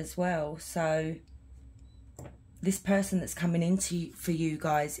security as well. So this person that's coming into for you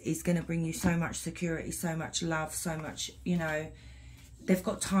guys is going to bring you so much security, so much love, so much, you know, they've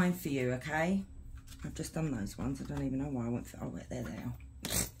got time for you, okay? I've just done those ones. I don't even know why I went for, oh, there they are.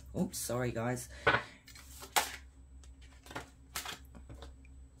 Oops, sorry guys.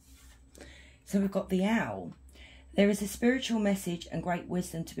 So we've got the owl. There is a spiritual message and great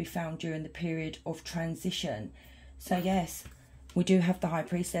wisdom to be found during the period of transition. So yes, we do have the High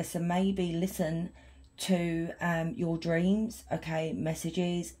Priestess, and maybe listen to your dreams, okay,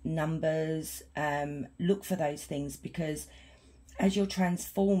 messages, numbers, look for those things, because as you're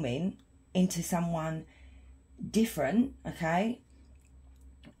transforming into someone different, okay,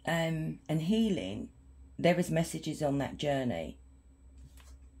 and healing, there is messages on that journey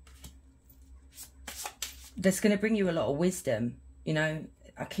that's going to bring you a lot of wisdom. You know,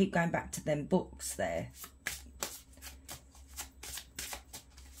 I keep going back to them books there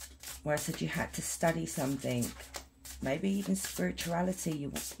where I said you had to study something, maybe even spirituality.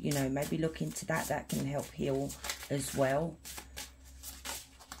 You know, maybe look into that. That can help heal as well.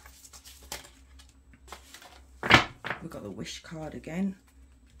 We've got the wish card again.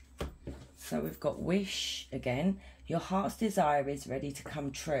 So we've got wish again. Your heart's desire is ready to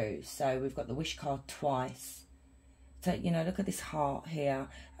come true. So we've got the wish card twice. So, you know, look at this heart here.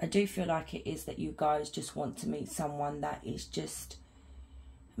 I do feel like it is that you guys just want to meet someone that is just,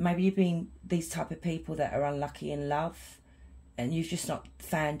 maybe you've been these type of people that are unlucky in love and you've just not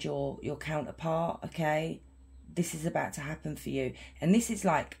found your counterpart, okay? This is about to happen for you. And this is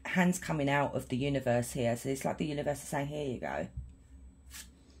like hands coming out of the universe here. So it's like the universe is saying, here you go.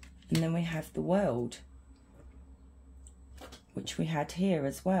 And then we have the world, which we had here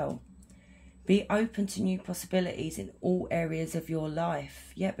as well. Be open to new possibilities in all areas of your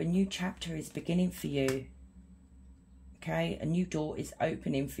life. Yep, a new chapter is beginning for you. Okay, a new door is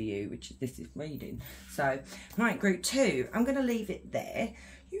opening for you, which this is reading. So, right, group 2, I'm going to leave it there.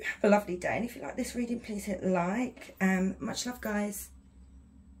 You have a lovely day, and if you like this reading, please hit like. Much love, guys.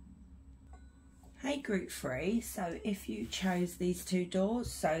 Hey group 3, so if you chose these two doors,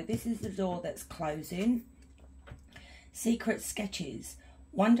 so this is the door that's closing. Secret sketches.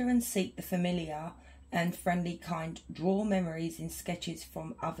 Wonder and seek the familiar and friendly kind. Draw memories in sketches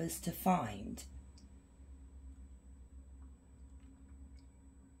from others to find.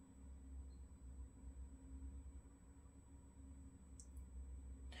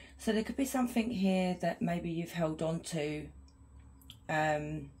 So there could be something here that maybe you've held on to,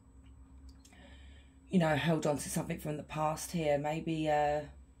 you know, held on to something from the past here. Maybe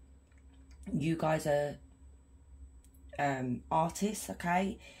you guys are artists,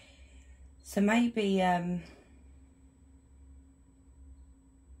 okay? So maybe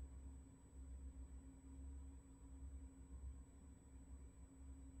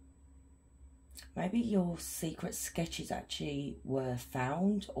maybe your secret sketches actually were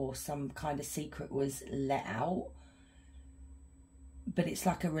found, or some kind of secret was let out, but it's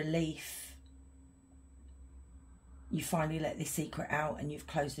like a relief. You finally let this secret out and you've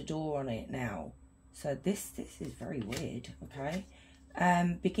closed the door on it now. So this is very weird, okay?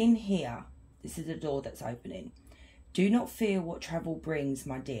 Begin here. This is the door that's opening. Do not fear what travel brings,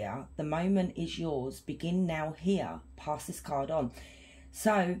 my dear. The moment is yours. Begin now here. Pass this card on.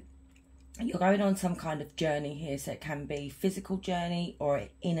 So you're going on some kind of journey here. So it can be physical journey or an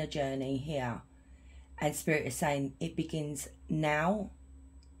inner journey here. And Spirit is saying it begins now.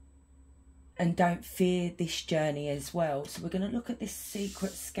 And don't fear this journey as well. So we're going to look at this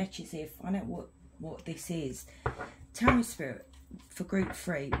secret sketches here. Find out what this is. Tell me, Spirit, for group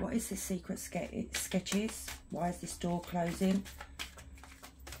 3, what is this secret sketches? Why is this door closing?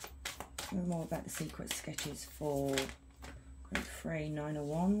 Tell me more about the secret sketches for group 3. 9 of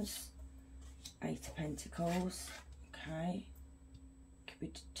Wands, 8 of Pentacles. Okay. Could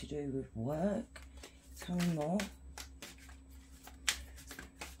be to do with work. Tell me more.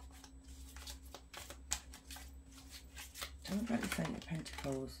 Tell me about the 8 of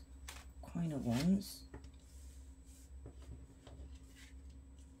Pentacles. Queen of Wands.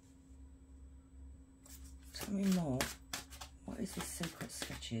 Tell me more. What is this secret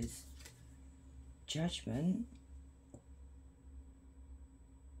sketches? Judgment.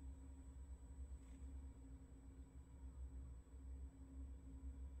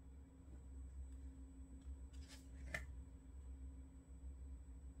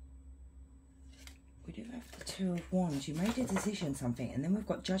 We do have the 2 of Wands. You made a decision, something, and then we've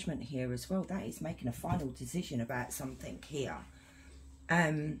got Judgment here as well. That is making a final decision about something here.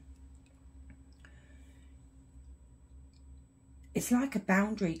 It's like a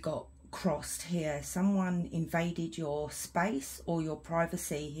boundary got crossed here. Someone invaded your space or your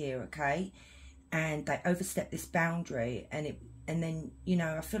privacy here, okay? And they overstepped this boundary, and then, you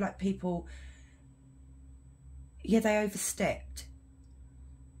know, I feel like people, yeah, they overstepped.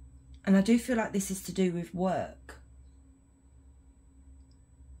 And I do feel like this is to do with work.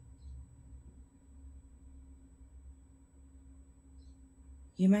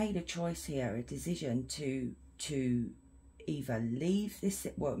 You made a choice here, a decision to either leave this,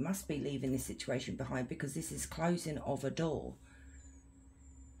 well, it must be leaving this situation behind, because this is closing of a door.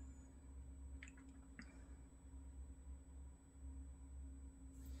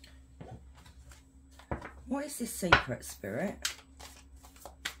 What is this secret, Spirit?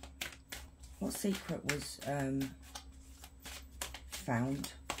 What secret was found?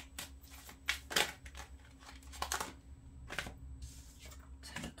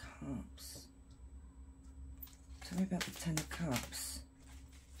 Ten of Cups. Tell me about the 10 of Cups.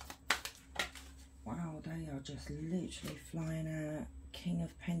 Wow, they are just literally flying out. King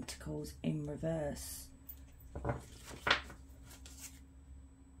of Pentacles in reverse.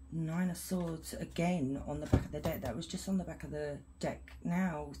 9 of Swords again on the back of the deck. That was just on the back of the deck.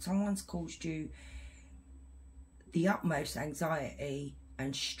 Now, someone's caused you the utmost anxiety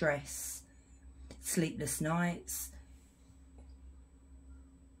and stress, sleepless nights.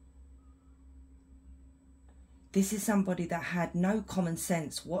 This is somebody that had no common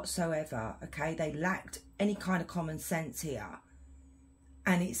sense whatsoever, okay? They lacked any kind of common sense here.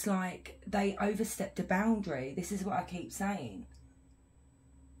 And it's like they overstepped a boundary. This is what I keep saying.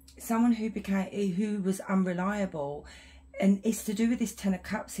 Someone who was unreliable, and it's to do with this 10 of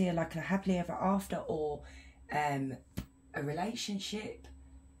Cups here, like a happily ever after, or a relationship,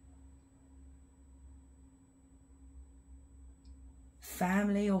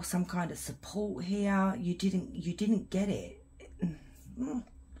 family, or some kind of support here. You didn't get it.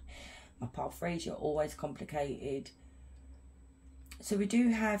 My paraphrase, you're always complicated. So we do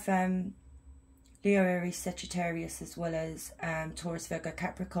have Leo, Aries, Sagittarius, as well as Taurus, Virgo,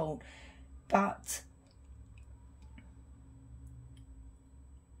 Capricorn. But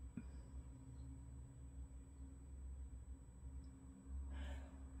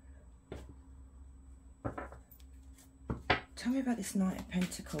Tell me about this Knight of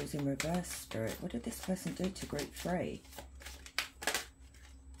Pentacles in reverse, Spirit. What did this person do to group 3?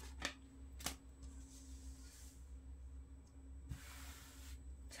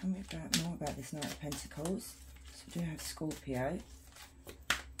 Tell me more about this Knight of Pentacles. So we do have Scorpio.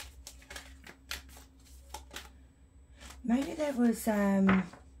 Maybe there was,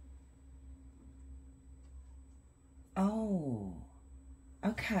 oh,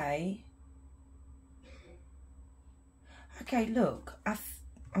 okay. Okay, look,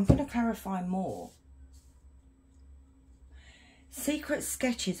 I'm going to clarify more. Secret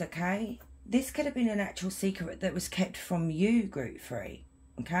sketches, okay? This could have been an actual secret that was kept from you, group 3,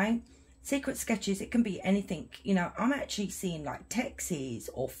 okay? Secret sketches, it can be anything. You know, I'm actually seeing like texts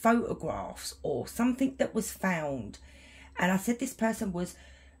or photographs or something that was found. And I said this person was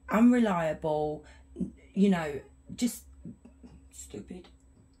unreliable, you know, just stupid.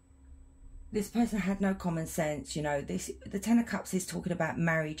 This person had no common sense, you know. The Ten of Cups is talking about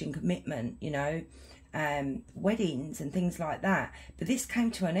marriage and commitment, you know, weddings and things like that. But this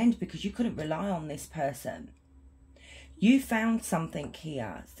came to an end because you couldn't rely on this person. You found something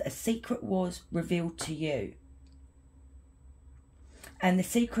here. A secret was revealed to you. And the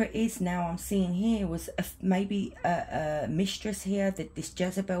secret is now I'm seeing here was maybe a mistress here, this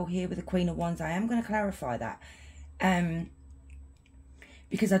Jezebel here with the Queen of Wands. I am going to clarify that.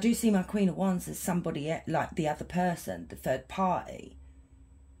 Because I do see my Queen of Wands as somebody like the other person, the third party.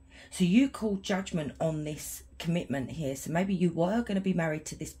 So you called judgment on this commitment here. So maybe you were going to be married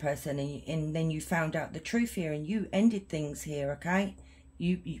to this person and then you found out the truth here and you ended things here, okay?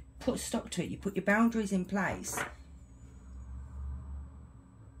 You put a stop to it. You put your boundaries in place.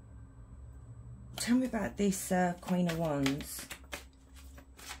 Tell me about this Queen of Wands.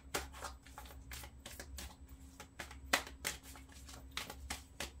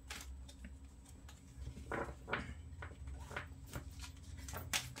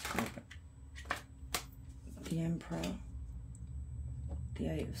 The Emperor, the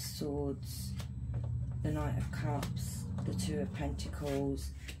Eight of Swords, the Knight of Cups, the Two of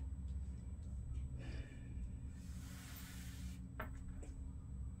Pentacles.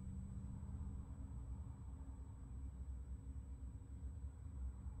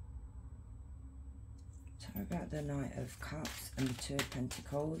 Tell me about the Knight of Cups and the Two of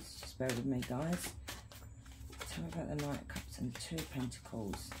Pentacles. Just bear with me, guys. Tell me about the Knight of Cups and the Two of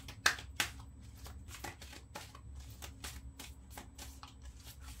Pentacles.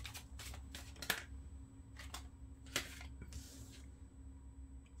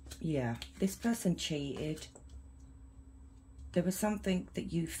 Yeah, this person cheated. There was something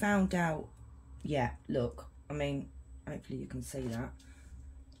that you found out. Yeah, look, I mean, hopefully you can see that.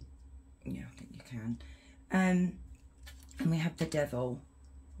 Yeah, I think you can. And we have the Devil,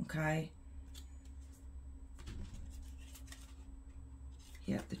 okay?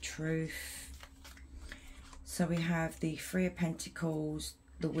 Yeah, the Truth. So we have the Three of Pentacles,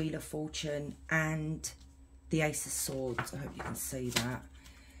 the Wheel of Fortune, and the Ace of Swords. I hope you can see that.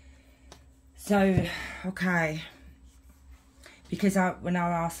 So, okay, because when I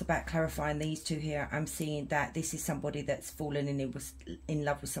asked about clarifying these two here, I'm seeing that this is somebody that's fallen in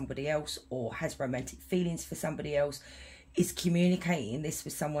love with somebody else or has romantic feelings for somebody else, is communicating this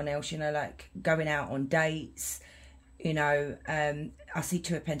with someone else, you know, like going out on dates, you know. I see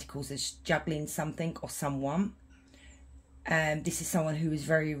Two of Pentacles as juggling something or someone. This is someone who is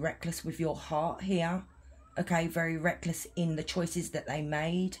very reckless with your heart here. Okay, very reckless in the choices that they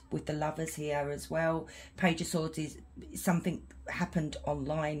made with the Lovers here as well. Page of Swords is something happened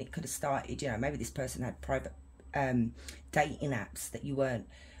online. It could have started, you know, maybe this person had private dating apps that you weren't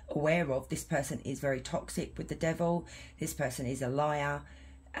aware of. This person is very toxic with the Devil. This person is a liar.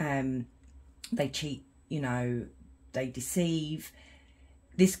 They cheat, you know, they deceive.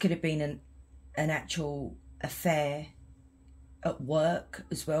 This could have been an actual affair at work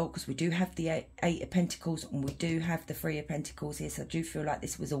as well, because we do have the Eight of Pentacles and we do have the Three of Pentacles here. So I do feel like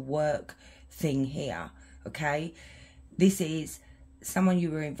this was a work thing here, okay? This is someone you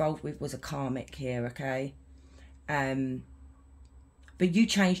were involved with was a karmic here, okay? But you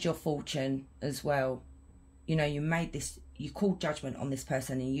changed your fortune as well. You know, you made this, you called judgment on this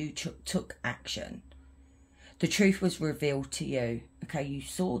person and you took action. The truth was revealed to you, okay? You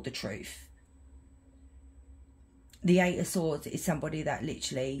saw the truth. The Eight of Swords is somebody that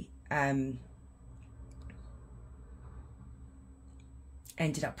literally ended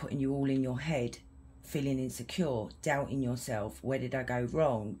up putting you all in your head, feeling insecure, doubting yourself. Where did I go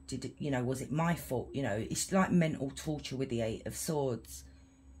wrong? Did it, you know, was it my fault? You know, it's like mental torture with the Eight of Swords.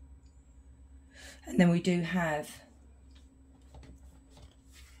 And then we do have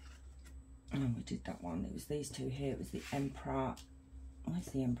Oh, we did that one. It was these two here. It was the Emperor. Where's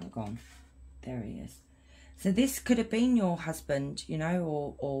the Emperor gone? There he is. So this could have been your husband, you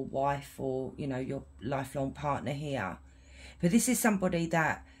know, or wife, or, you know, your lifelong partner here. But this is somebody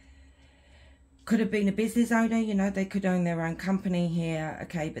that could have been a business owner, you know, they could own their own company here,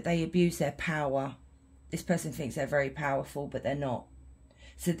 okay, but they abuse their power. This person thinks they're very powerful, but they're not.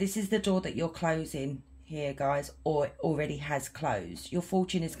 So this is the door that you're closing here, guys, or it already has closed. Your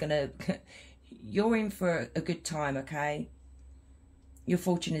fortune is going to, you're in for a good time, okay? Your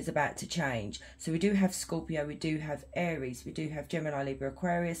fortune is about to change. So we do have Scorpio, we do have Aries, we do have Gemini, Libra,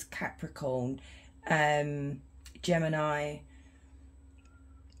 Aquarius, Capricorn, Gemini,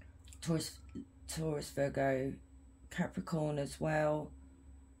 Taurus, Virgo, Capricorn as well.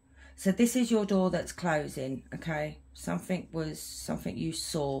 So this is your door that's closing, okay? Something you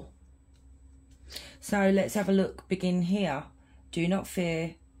saw. So let's have a look. Begin here. Do not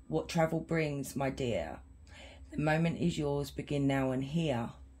fear what travel brings, my dear. The moment is yours. Begin now and here,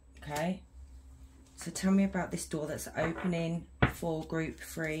 okay? So tell me about this door that's opening for group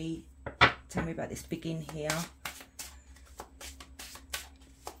 3. Tell me about this. Begin here.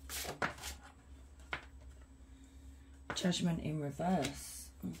 Judgment in reverse.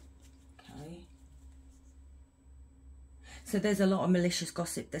 Okay. So there's a lot of malicious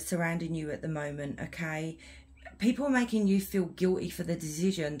gossip that's surrounding you at the moment, okay? People are making you feel guilty for the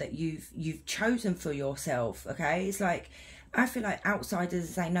decision that you've chosen for yourself, okay? It's like, I feel like outsiders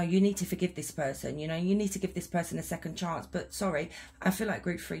say, no, you need to forgive this person, you know, you need to give this person a second chance. But sorry, I feel like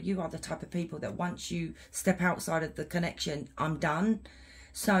group 3, you are the type of people that once you step outside of the connection, I'm done.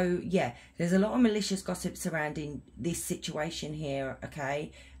 So yeah, there's a lot of malicious gossip surrounding this situation here,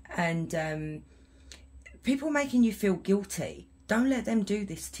 okay? And people making you feel guilty. Don't let them do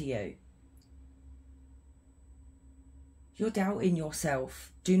this to you. You're doubting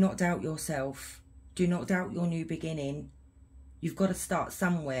yourself. Do not doubt yourself. Do not doubt your new beginning. You've got to start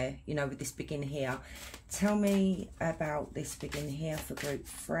somewhere, you know, with this begin here. Tell me about this begin here for group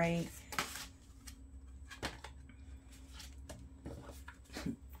 3.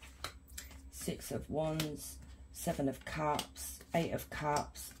 Six of Wands, 7 of Cups, 8 of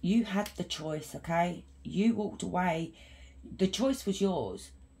Cups. You had the choice, okay? You walked away. The choice was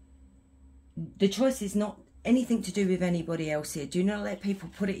yours. The choice is not anything to do with anybody else here. Do not let people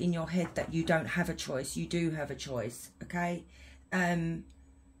put it in your head that you don't have a choice. You do have a choice, okay?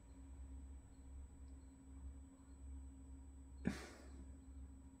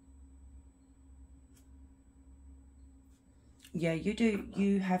 Yeah, you do.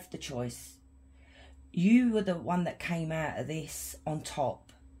 You have the choice. You were the one that came out of this on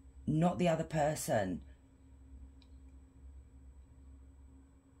top, not the other person.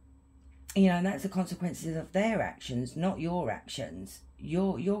 You know, and that's the consequences of their actions, not your actions.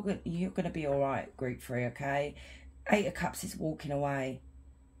 You're gonna be all right, group 3, okay? 8 of Cups is walking away.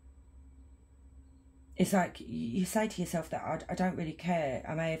 It's like you say to yourself that I don't really care.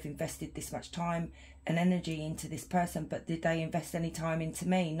 I may have invested this much time and energy into this person, but did they invest any time into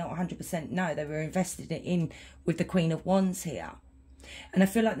me? Not 100%. No, they were invested in with the Queen of Wands here. And I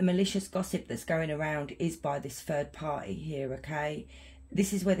feel like the malicious gossip that's going around is by this third party here, okay?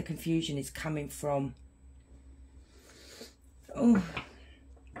 This is where the confusion is coming from. Oh.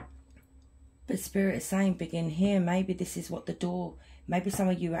 But Spirit is saying begin here. Maybe this is what the door... Maybe some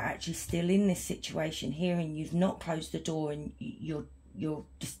of you are actually still in this situation here and you've not closed the door and you're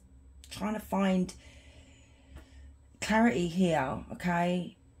just trying to find clarity here,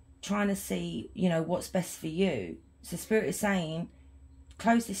 okay? Trying to see, you know, what's best for you. So Spirit is saying,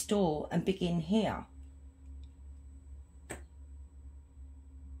 close this door and begin here.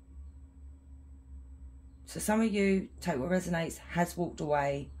 So some of you, take what resonates, has walked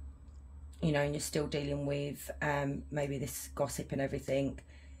away, you know, and you're still dealing with maybe this gossip and everything.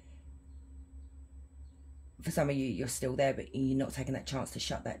 For some of you, you're still there, but you're not taking that chance to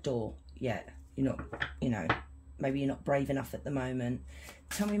shut that door yet. You're not, you know, maybe you're not brave enough at the moment.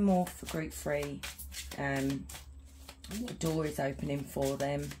 Tell me more for group 3. What door is opening for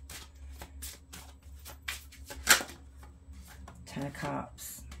them? 10 of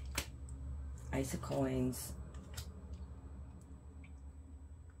Cups. Ace of Coins.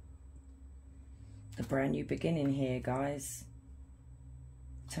 The brand new beginning here, guys.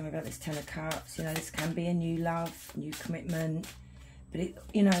 Tell me about this 10 of Cups. You know, this can be a new love, new commitment. But, it,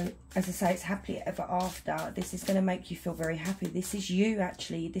 you know, as I say, it's happily ever after. This is going to make you feel very happy. This is you,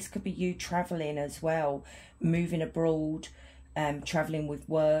 actually. This could be you travelling as well. Moving abroad, travelling with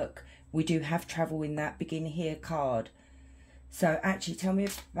work. We do have travel in that begin here card. So, actually, tell me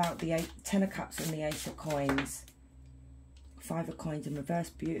about the 10 of Cups and the Ace of Coins. 5 of Coins in reverse.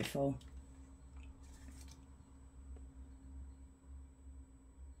 Beautiful.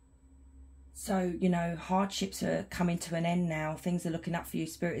 So, you know, hardships are coming to an end now. Things are looking up for you.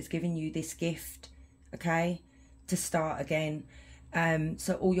 Spirit is giving you this gift, okay, to start again.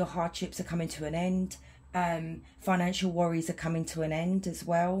 So all your hardships are coming to an end. Financial worries are coming to an end as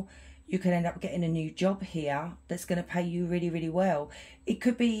well. You could end up getting a new job here that's going to pay you really, really well. It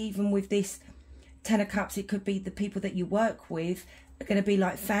could be even with this Ten of Cups, it could be the people that you work with are going to be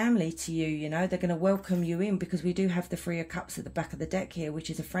like family to you, you know. They're going to welcome you in, because we do have the Three of Cups at the back of the deck here,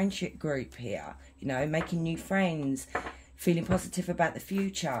 which is a friendship group here, you know, making new friends, feeling positive about the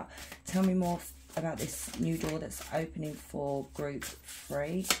future. Tell me more about this new door that's opening for group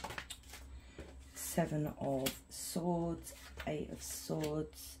 3. 7 of Swords, 8 of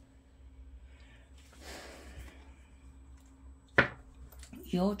Swords.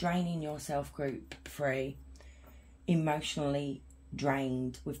 You're draining yourself, group 3, emotionally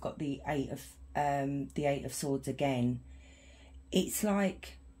drained. We've got the 8 of Swords again. It's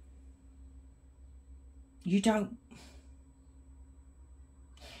like it's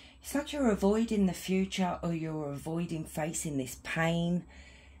like you're avoiding the future, or you're avoiding facing this pain.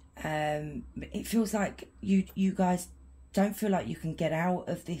 It feels like you guys don't feel like you can get out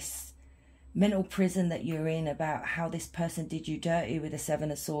of this mental prison that you're in about how this person did you dirty with the 7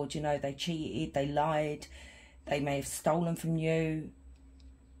 of Swords. You know, they cheated, they lied, they may have stolen from you.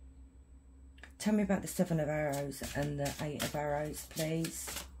 Tell me about the 7 of Arrows and the 8 of Arrows, please.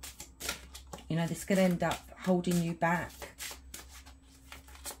 You know, this could end up holding you back.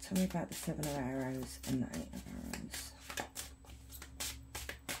 Tell me about the 7 of Arrows and the 8 of Arrows.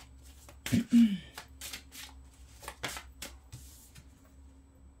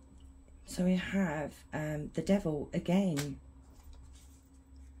 So we have the Devil again.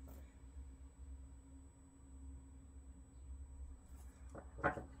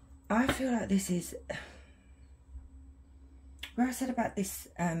 I feel like this is where I said about this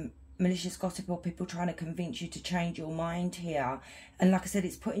malicious gossip, or people trying to convince you to change your mind here. And like I said,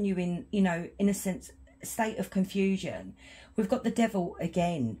 it's putting you in, you know, in a sense, a state of confusion. We've got the Devil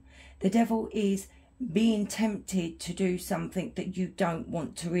again. The Devil is being tempted to do something that you don't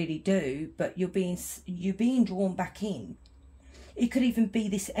want to really do, but you're being drawn back in. It could even be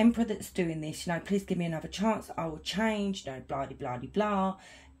this Emperor that's doing this, you know, please give me another chance, I will change, you know, blah blah blah blah.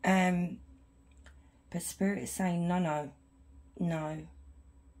 But Spirit is saying no.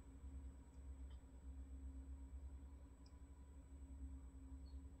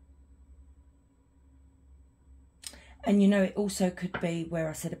 And, you know, it also could be where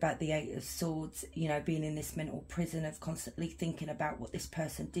I said about the 8 of Swords, you know, being in this mental prison of constantly thinking about what this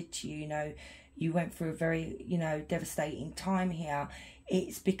person did to you. You know, you went through a very, you know, devastating time here.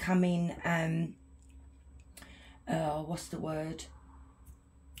 It's becoming, what's the word?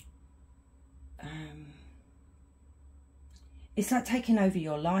 It's like taking over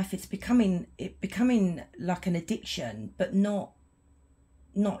your life. It's becoming like an addiction, but not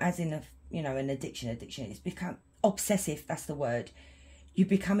as in a, you know, an addiction. It's become obsessive, that's the word. You're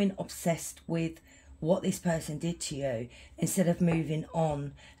becoming obsessed with what this person did to you instead of moving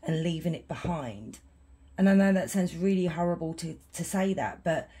on and leaving it behind. And I know that sounds really horrible to say that,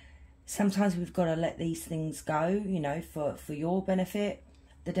 but sometimes we've got to let these things go, you know, for your benefit.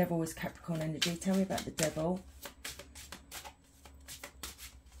 The Devil is Capricorn energy. Tell me about the Devil.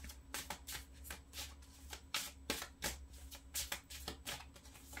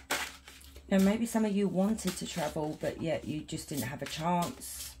 Now, maybe some of you wanted to travel, but yet you just didn't have a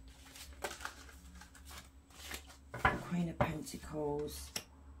chance. Queen of Pentacles,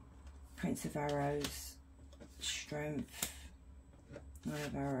 Prince of Arrows, Strength, 9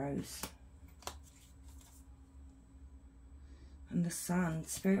 of Arrows, and the Sun.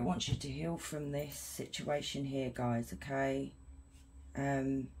 Spirit wants you to heal from this situation here, guys, okay?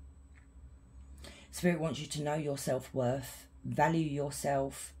 Spirit wants you to know your self-worth, value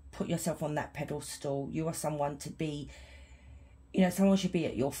yourself, put yourself on that pedestal. You are someone to be, you know, someone should be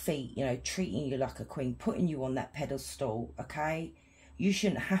at your feet, you know, treating you like a queen, putting you on that pedestal, okay? You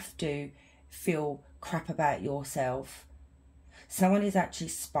shouldn't have to feel crap about yourself. Someone is actually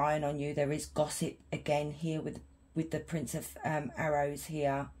spying on you. There is gossip again here with the Prince of Arrows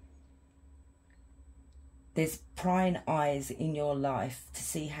here. There's prying eyes in your life to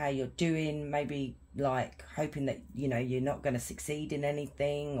see how you're doing, maybe like hoping that, you know, you're not going to succeed in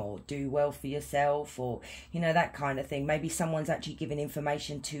anything or do well for yourself, or, you know, that kind of thing. Maybe someone's actually giving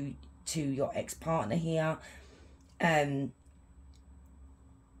information to your ex-partner here.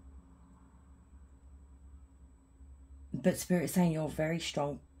 But Spirit is saying you're a very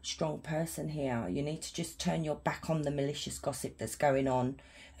strong person here. You need to just turn your back on the malicious gossip that's going on.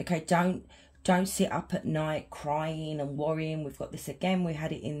 Okay, don't Don't sit up at night crying and worrying. We've got this again. We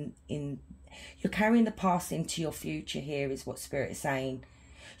had it in you're carrying the past into your future here is what Spirit is saying.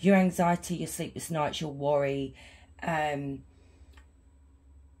 Your anxiety, your sleepless nights, your worry. You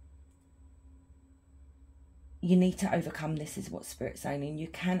need to overcome this is what Spirit's saying. And you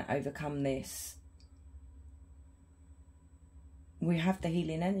can overcome this. We have the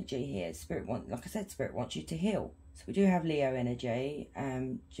healing energy here. Spirit like I said, Spirit wants you to heal. So we do have Leo energy,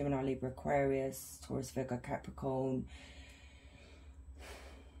 Gemini, Libra, Aquarius, Taurus, Virgo, Capricorn.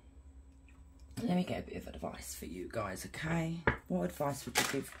 Let me get a bit of advice for you guys, okay? What advice would you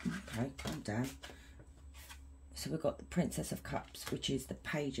give? Okay, calm down. So we've got the Princess of Cups, which is the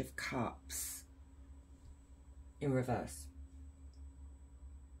Page of Cups in reverse.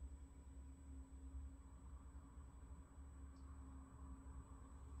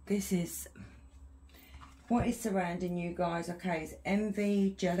 This is what is surrounding you guys, okay? It's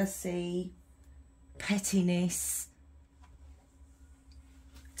envy, jealousy, pettiness.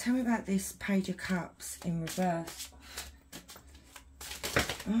 Tell me about this Page of Cups in reverse.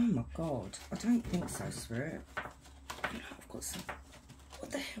 Oh my God, I don't think so, Spirit. I've got some.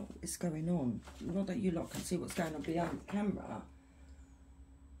 What the hell is going on? Not that you lot can see what's going on behind the camera.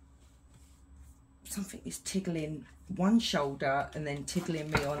 Something is tickling one shoulder and then tickling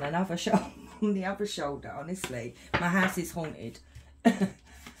me on another shoulder, on the other shoulder. Honestly, my house is haunted. And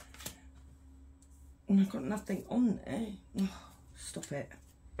I've got nothing on there. Oh, stop it.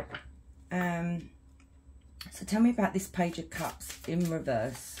 So tell me about this Page of Cups in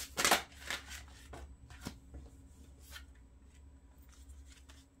reverse.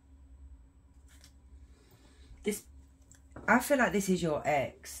 I feel like this is your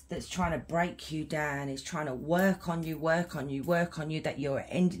ex that's trying to break you down. He's trying to work on you, that you're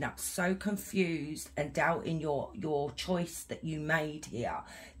ending up so confused and doubting your choice that you made here.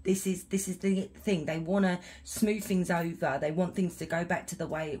 This is the thing. They want to smooth things over. They want things to go back to the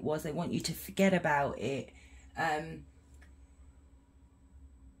way it was. They want you to forget about it.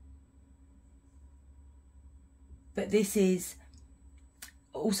 But this is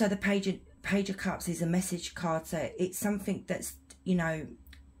also the Page of Cups is a message card, so it's something that's, you know,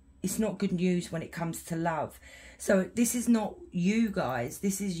 it's not good news when it comes to love. So this is not you guys,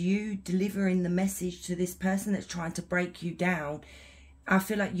 this is you delivering the message to this person that's trying to break you down. I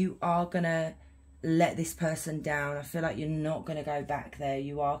feel like you are gonna let this person down. I feel like you're not gonna go back there.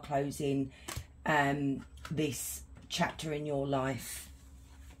 You are closing this chapter in your life.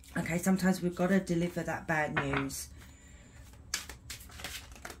 Okay, sometimes we've got to deliver that bad news.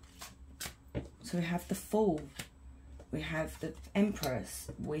 So we have the Fool, we have the Empress,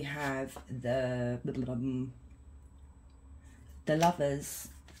 we have the Lovers.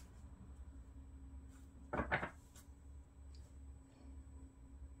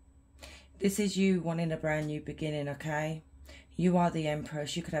 This is you wanting a brand new beginning, okay? You are the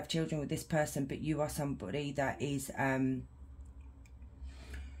Empress. You could have children with this person, but you are somebody that is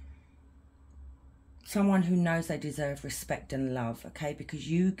someone who knows they deserve respect and love, okay? Because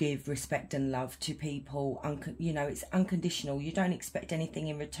you give respect and love to people, you know, it's unconditional. You don't expect anything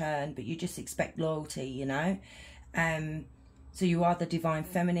in return, but you just expect loyalty, you know? So you are the Divine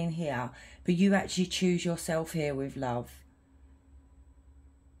Feminine here, but you actually choose yourself here with love.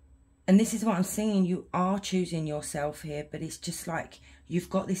 And this is what I'm seeing. You are choosing yourself here, but it's just like you've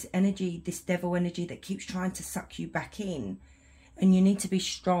got this energy, this devil energy that keeps trying to suck you back in. And you need to be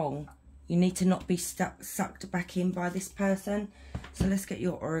strong. You need to not be sucked back in by this person. So let's get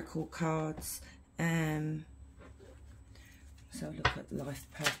your oracle cards. So look at life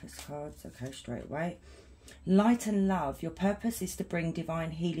purpose cards. Okay, straight away. Light and love. Your purpose is to bring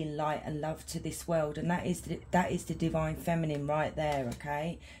divine healing, light and love to this world. And that is the Divine Feminine right there,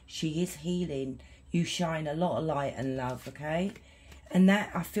 okay? She is healing. You shine a lot of light and love, okay? And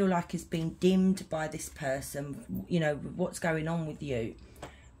that, I feel like, has been dimmed by this person, you know, what's going on with you.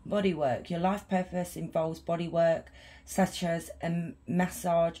 Body work. Your life purpose involves body work, such as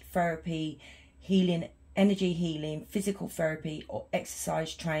massage, therapy, healing, energy healing, physical therapy, or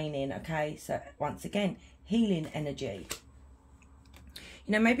exercise training, okay? So, once again, healing energy.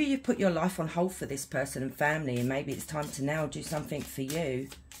 You know, maybe you've put your life on hold for this person and family, and maybe it's time to now do something for you.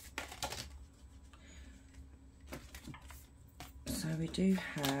 So we do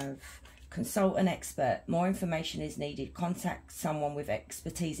have consult an expert. More information is needed. Contact someone with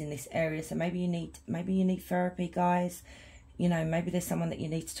expertise in this area. So maybe you need therapy, guys. You know, maybe there's someone that you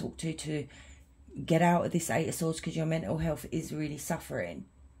need to talk to get out of this Eight of Swords, because your mental health is really suffering.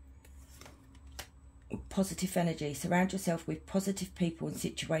 Positive energy. Surround yourself with positive people and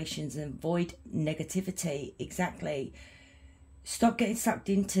situations and avoid negativity. Exactly. Stop getting sucked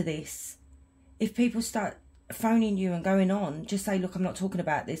into this. if people start phoning you and going on, just say, look, I'm not talking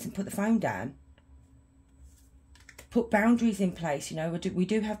about this, and put the phone down. Put boundaries in place. You know, we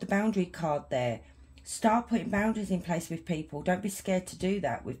do have the boundary card there. Start putting boundaries in place with people. Don't be scared to do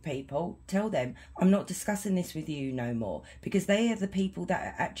that with people. Tell them, I'm not discussing this with you no more, because they are the people that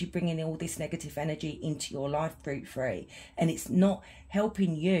are actually bringing all this negative energy into your life, fruit free, and it's not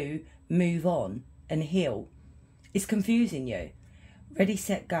helping you move on and heal. It's confusing you. Ready,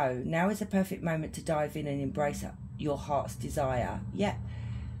 set, go. Now is the perfect moment to dive in and embrace your heart's desire. Yeah.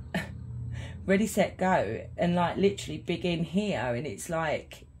 Ready, set, go. And like literally begin here. And it's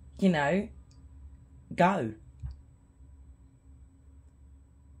like, you know, go.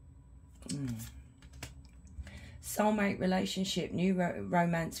 Soulmate relationship, new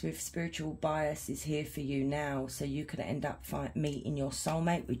romance with spiritual bias is here for you now. So you could end up meeting your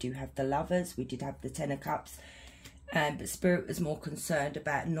soulmate. We do have the Lovers. We did have the Ten of Cups. But Spirit was more concerned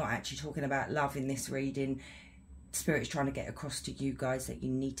about not actually talking about love in this reading. Spirit's trying to get across to you guys that you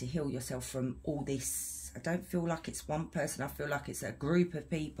need to heal yourself from all this. I don't feel like it's one person. I feel like it's a group of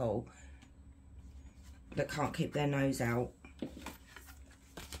people that can't keep their nose out.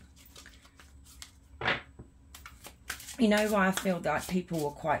 You know why I feel like people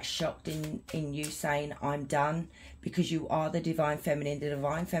were quite shocked in you saying, I'm done? Because you are the Divine Feminine. The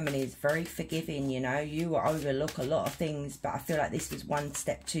Divine Feminine is very forgiving, you know. You overlook a lot of things, but I feel like this was one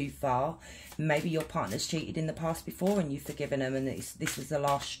step too far. Maybe your partner's cheated in the past before and you've forgiven them, and this was the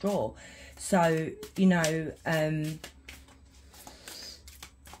last straw. So, you know,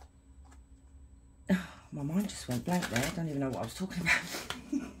 my mind just went blank there. I don't even know what I was talking about. For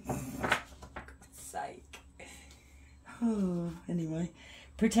God's sake. Oh, anyway,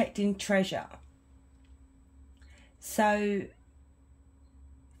 protecting treasure. So,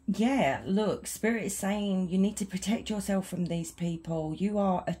 yeah, look, Spirit is saying you need to protect yourself from these people. You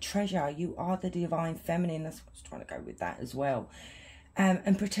are a treasure. You are the Divine Feminine. That's what I was trying to go with that as well.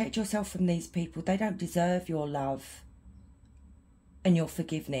 And protect yourself from these people. They don't deserve your love and your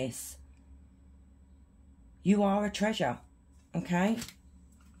forgiveness. You are a treasure, okay?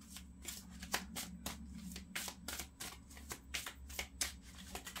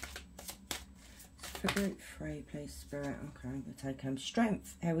 For group 3, please, Spirit. Okay, I'm going to take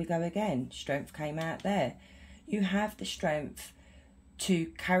strength. Here we go again. Strength came out there. You have the strength to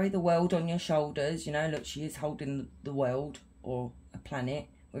carry the world on your shoulders. You know, look, she is holding the world or a planet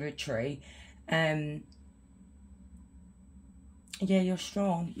with a tree. Yeah, you're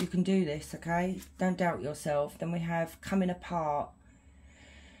strong. You can do this, okay? Don't doubt yourself. Then we have coming apart.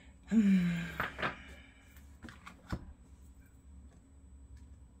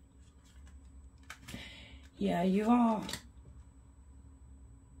 Yeah, you are.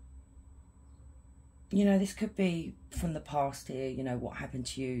 You know, this could be from the past here, you know, what happened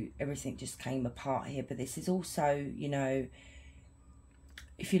to you. Everything just came apart here. But this is also, you know,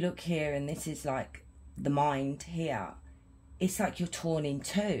 if you look here, and this is like the mind here, it's like you're torn in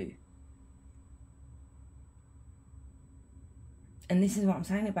two. And this is what I'm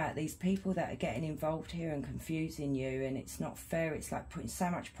saying about these people that are getting involved here and confusing you. And it's not fair. It's like putting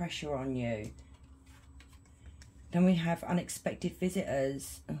so much pressure on you. Then we have unexpected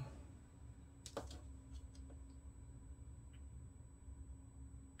visitors.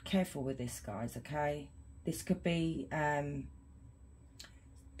 Careful with this, guys, okay? This could be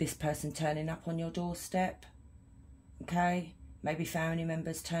this person turning up on your doorstep, okay? Maybe family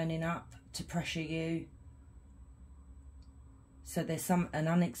members turning up to pressure you. So there's an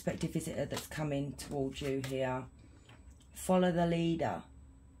unexpected visitor that's coming towards you here. Follow the leader.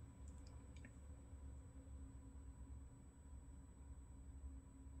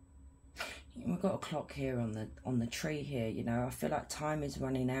 We've got a clock here on the tree here, you know. I feel like time is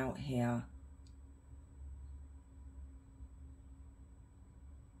running out here.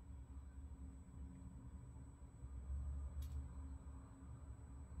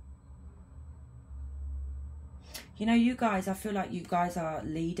 You know, you guys, I feel like you guys are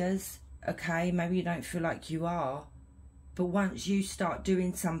leaders, okay? Maybe you don't feel like you are. But once you start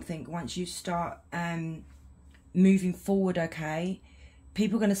doing something, once you start moving forward, okay,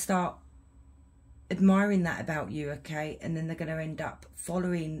 people are going to start admiring that about you, okay? And then they're going to end up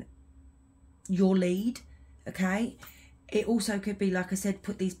following your lead, okay? It also could be, like I said,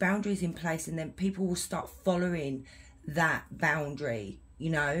 put these boundaries in place, and then people will start following that boundary, you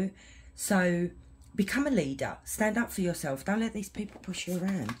know? So become a leader. Stand up for yourself. Don't let these people push you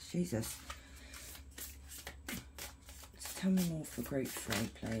around. Jesus. Tell me more for group 3,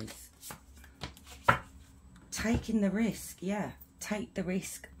 please. Taking the risk, yeah. Take the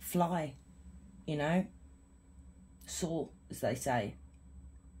risk. Fly. You know, soar, as they say.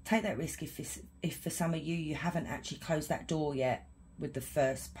 take that risk if for some of you, you haven't actually closed that door yet with the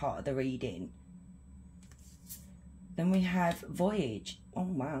first part of the reading. Then we have voyage. Oh,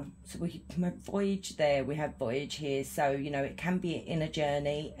 wow. So we have voyage there. We have voyage here. So, you know, it can be an inner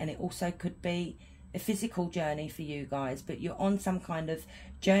journey, and it also could be a physical journey for you guys. But you're on some kind of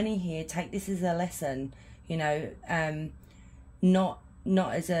journey here. Take this as a lesson, you know, not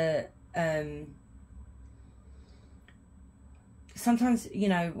as a... sometimes, you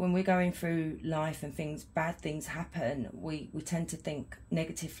know, when we're going through life and things, bad things happen, we tend to think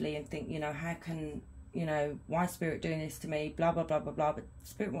negatively and think, you know, how can... you know, why is Spirit doing this to me? Blah, blah, blah, blah, blah. But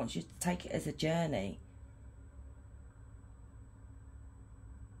Spirit wants you to take it as a journey.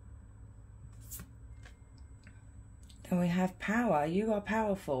 Then we have power. You are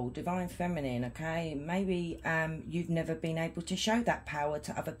powerful, divine feminine, okay? Maybe you've never been able to show that power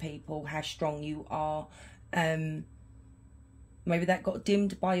to other people, how strong you are. Maybe that got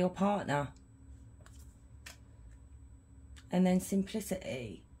dimmed by your partner. And then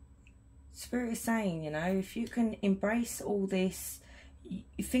simplicity. Spirit is saying, you know, if you can embrace all this,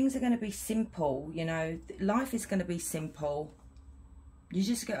 things are going to be simple, you know. Life is going to be simple. You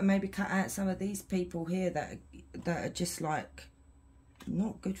just got to maybe cut out some of these people here that are just like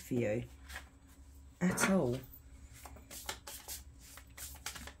not good for you at all.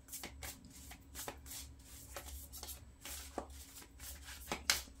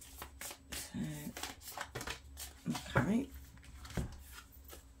 So, okay.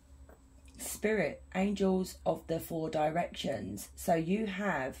 Spirit, angels of the 4 directions. So you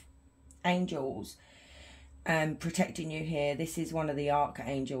have angels protecting you here. This is one of the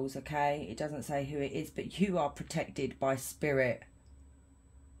archangels, okay? It doesn't say who it is, but you are protected by Spirit.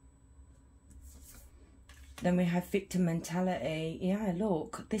 Then we have victim mentality. Yeah,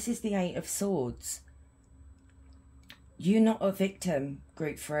 look, this is the 8 of Swords. You're not a victim,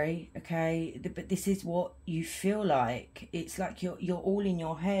 group 3, okay? But this is what you feel like. It's like you're all in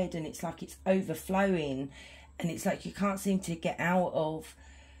your head, and it's like it's overflowing, and it's like you can't seem to get out of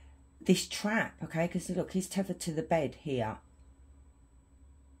this trap, okay? Because look, he's tethered to the bed here.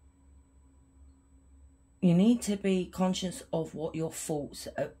 You need to be conscious of what your thoughts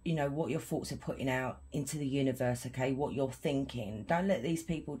are, you know, what your thoughts are putting out into the universe, okay? What you're thinking. Don't let these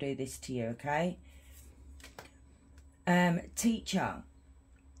people do this to you, okay? Teacher.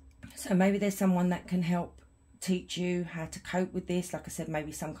 So maybe there's someone that can help teach you how to cope with this. Like I said,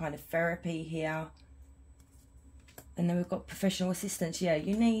 maybe some kind of therapy here. And then we've got professional assistance. Yeah,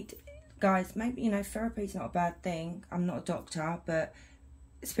 you need, guys, maybe, you know, therapy is not a bad thing. I'm not a doctor, but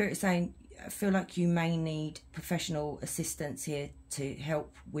Spirit is saying, I feel like you may need professional assistance here to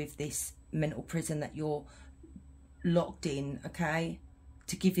help with this mental prison that you're locked in, okay?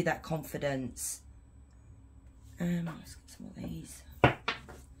 To give you that confidence. Let's get some of these.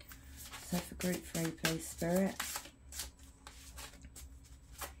 So for group 3, please, Spirit.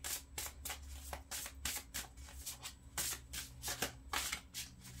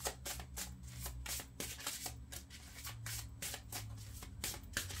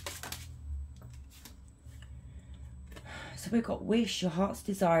 So we've got wish. Your heart's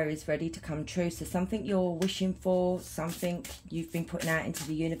desire is ready to come true. So something you're wishing for, something you've been putting out into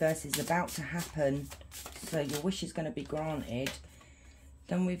the universe is about to happen. So your wish is going to be granted.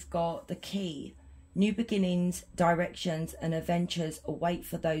 Then we've got the key. New beginnings, directions and adventures await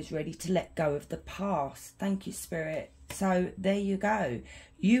for those ready to let go of the past. Thank you, Spirit. So there you go.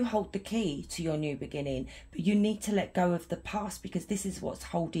 You hold the key to your new beginning, but you need to let go of the past, because this is what's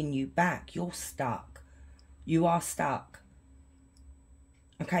holding you back. You're stuck. You are stuck.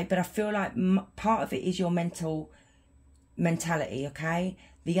 Okay, but I feel like part of it is your mentality, okay?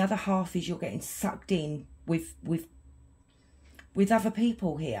 The other half is you're getting sucked in with other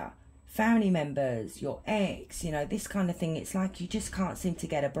people here, family members, your ex, you know, this kind of thing. It's like you just can't seem to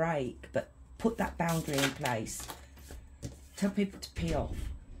get a break. But put that boundary in place. Tell people to pee off.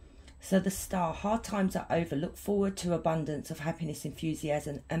 So the Star, hard times are over. Look forward to abundance of happiness,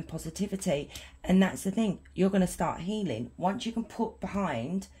 enthusiasm and positivity. And that's the thing. You're going to start healing. Once you can put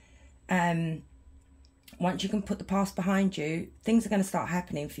behind, once you can put the past behind you, things are going to start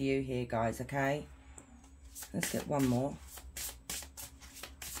happening for you here, guys, okay? Let's get one more.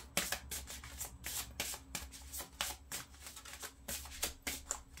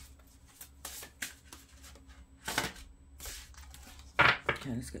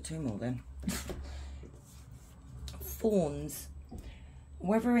 Okay, let's get 2 more then. Thorns.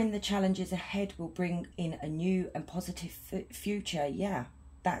 Weathering the challenges ahead will bring in a new and positive future. Yeah,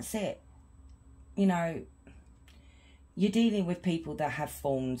 that's it. You know, you're dealing with people that have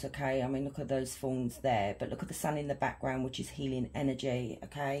thorns, okay? I mean, look at those thorns there, but look at the sun in the background, which is healing energy,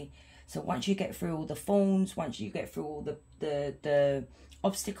 okay? So once you get through all the thorns, once you get through all the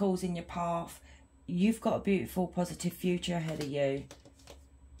obstacles in your path, you've got a beautiful, positive future ahead of you.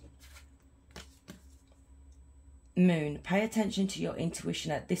 Moon, pay attention to your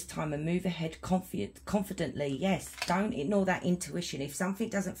intuition at this time and move ahead confidently. Yes, don't ignore that intuition. If something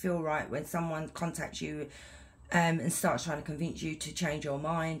doesn't feel right when someone contacts you and starts trying to convince you to change your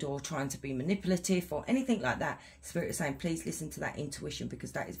mind or trying to be manipulative or anything like that, Spirit is saying please listen to that intuition,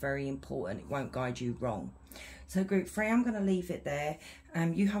 because that is very important. It won't guide you wrong. So group 3, I'm going to leave it there.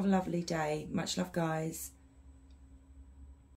 You have a lovely day. Much love, guys.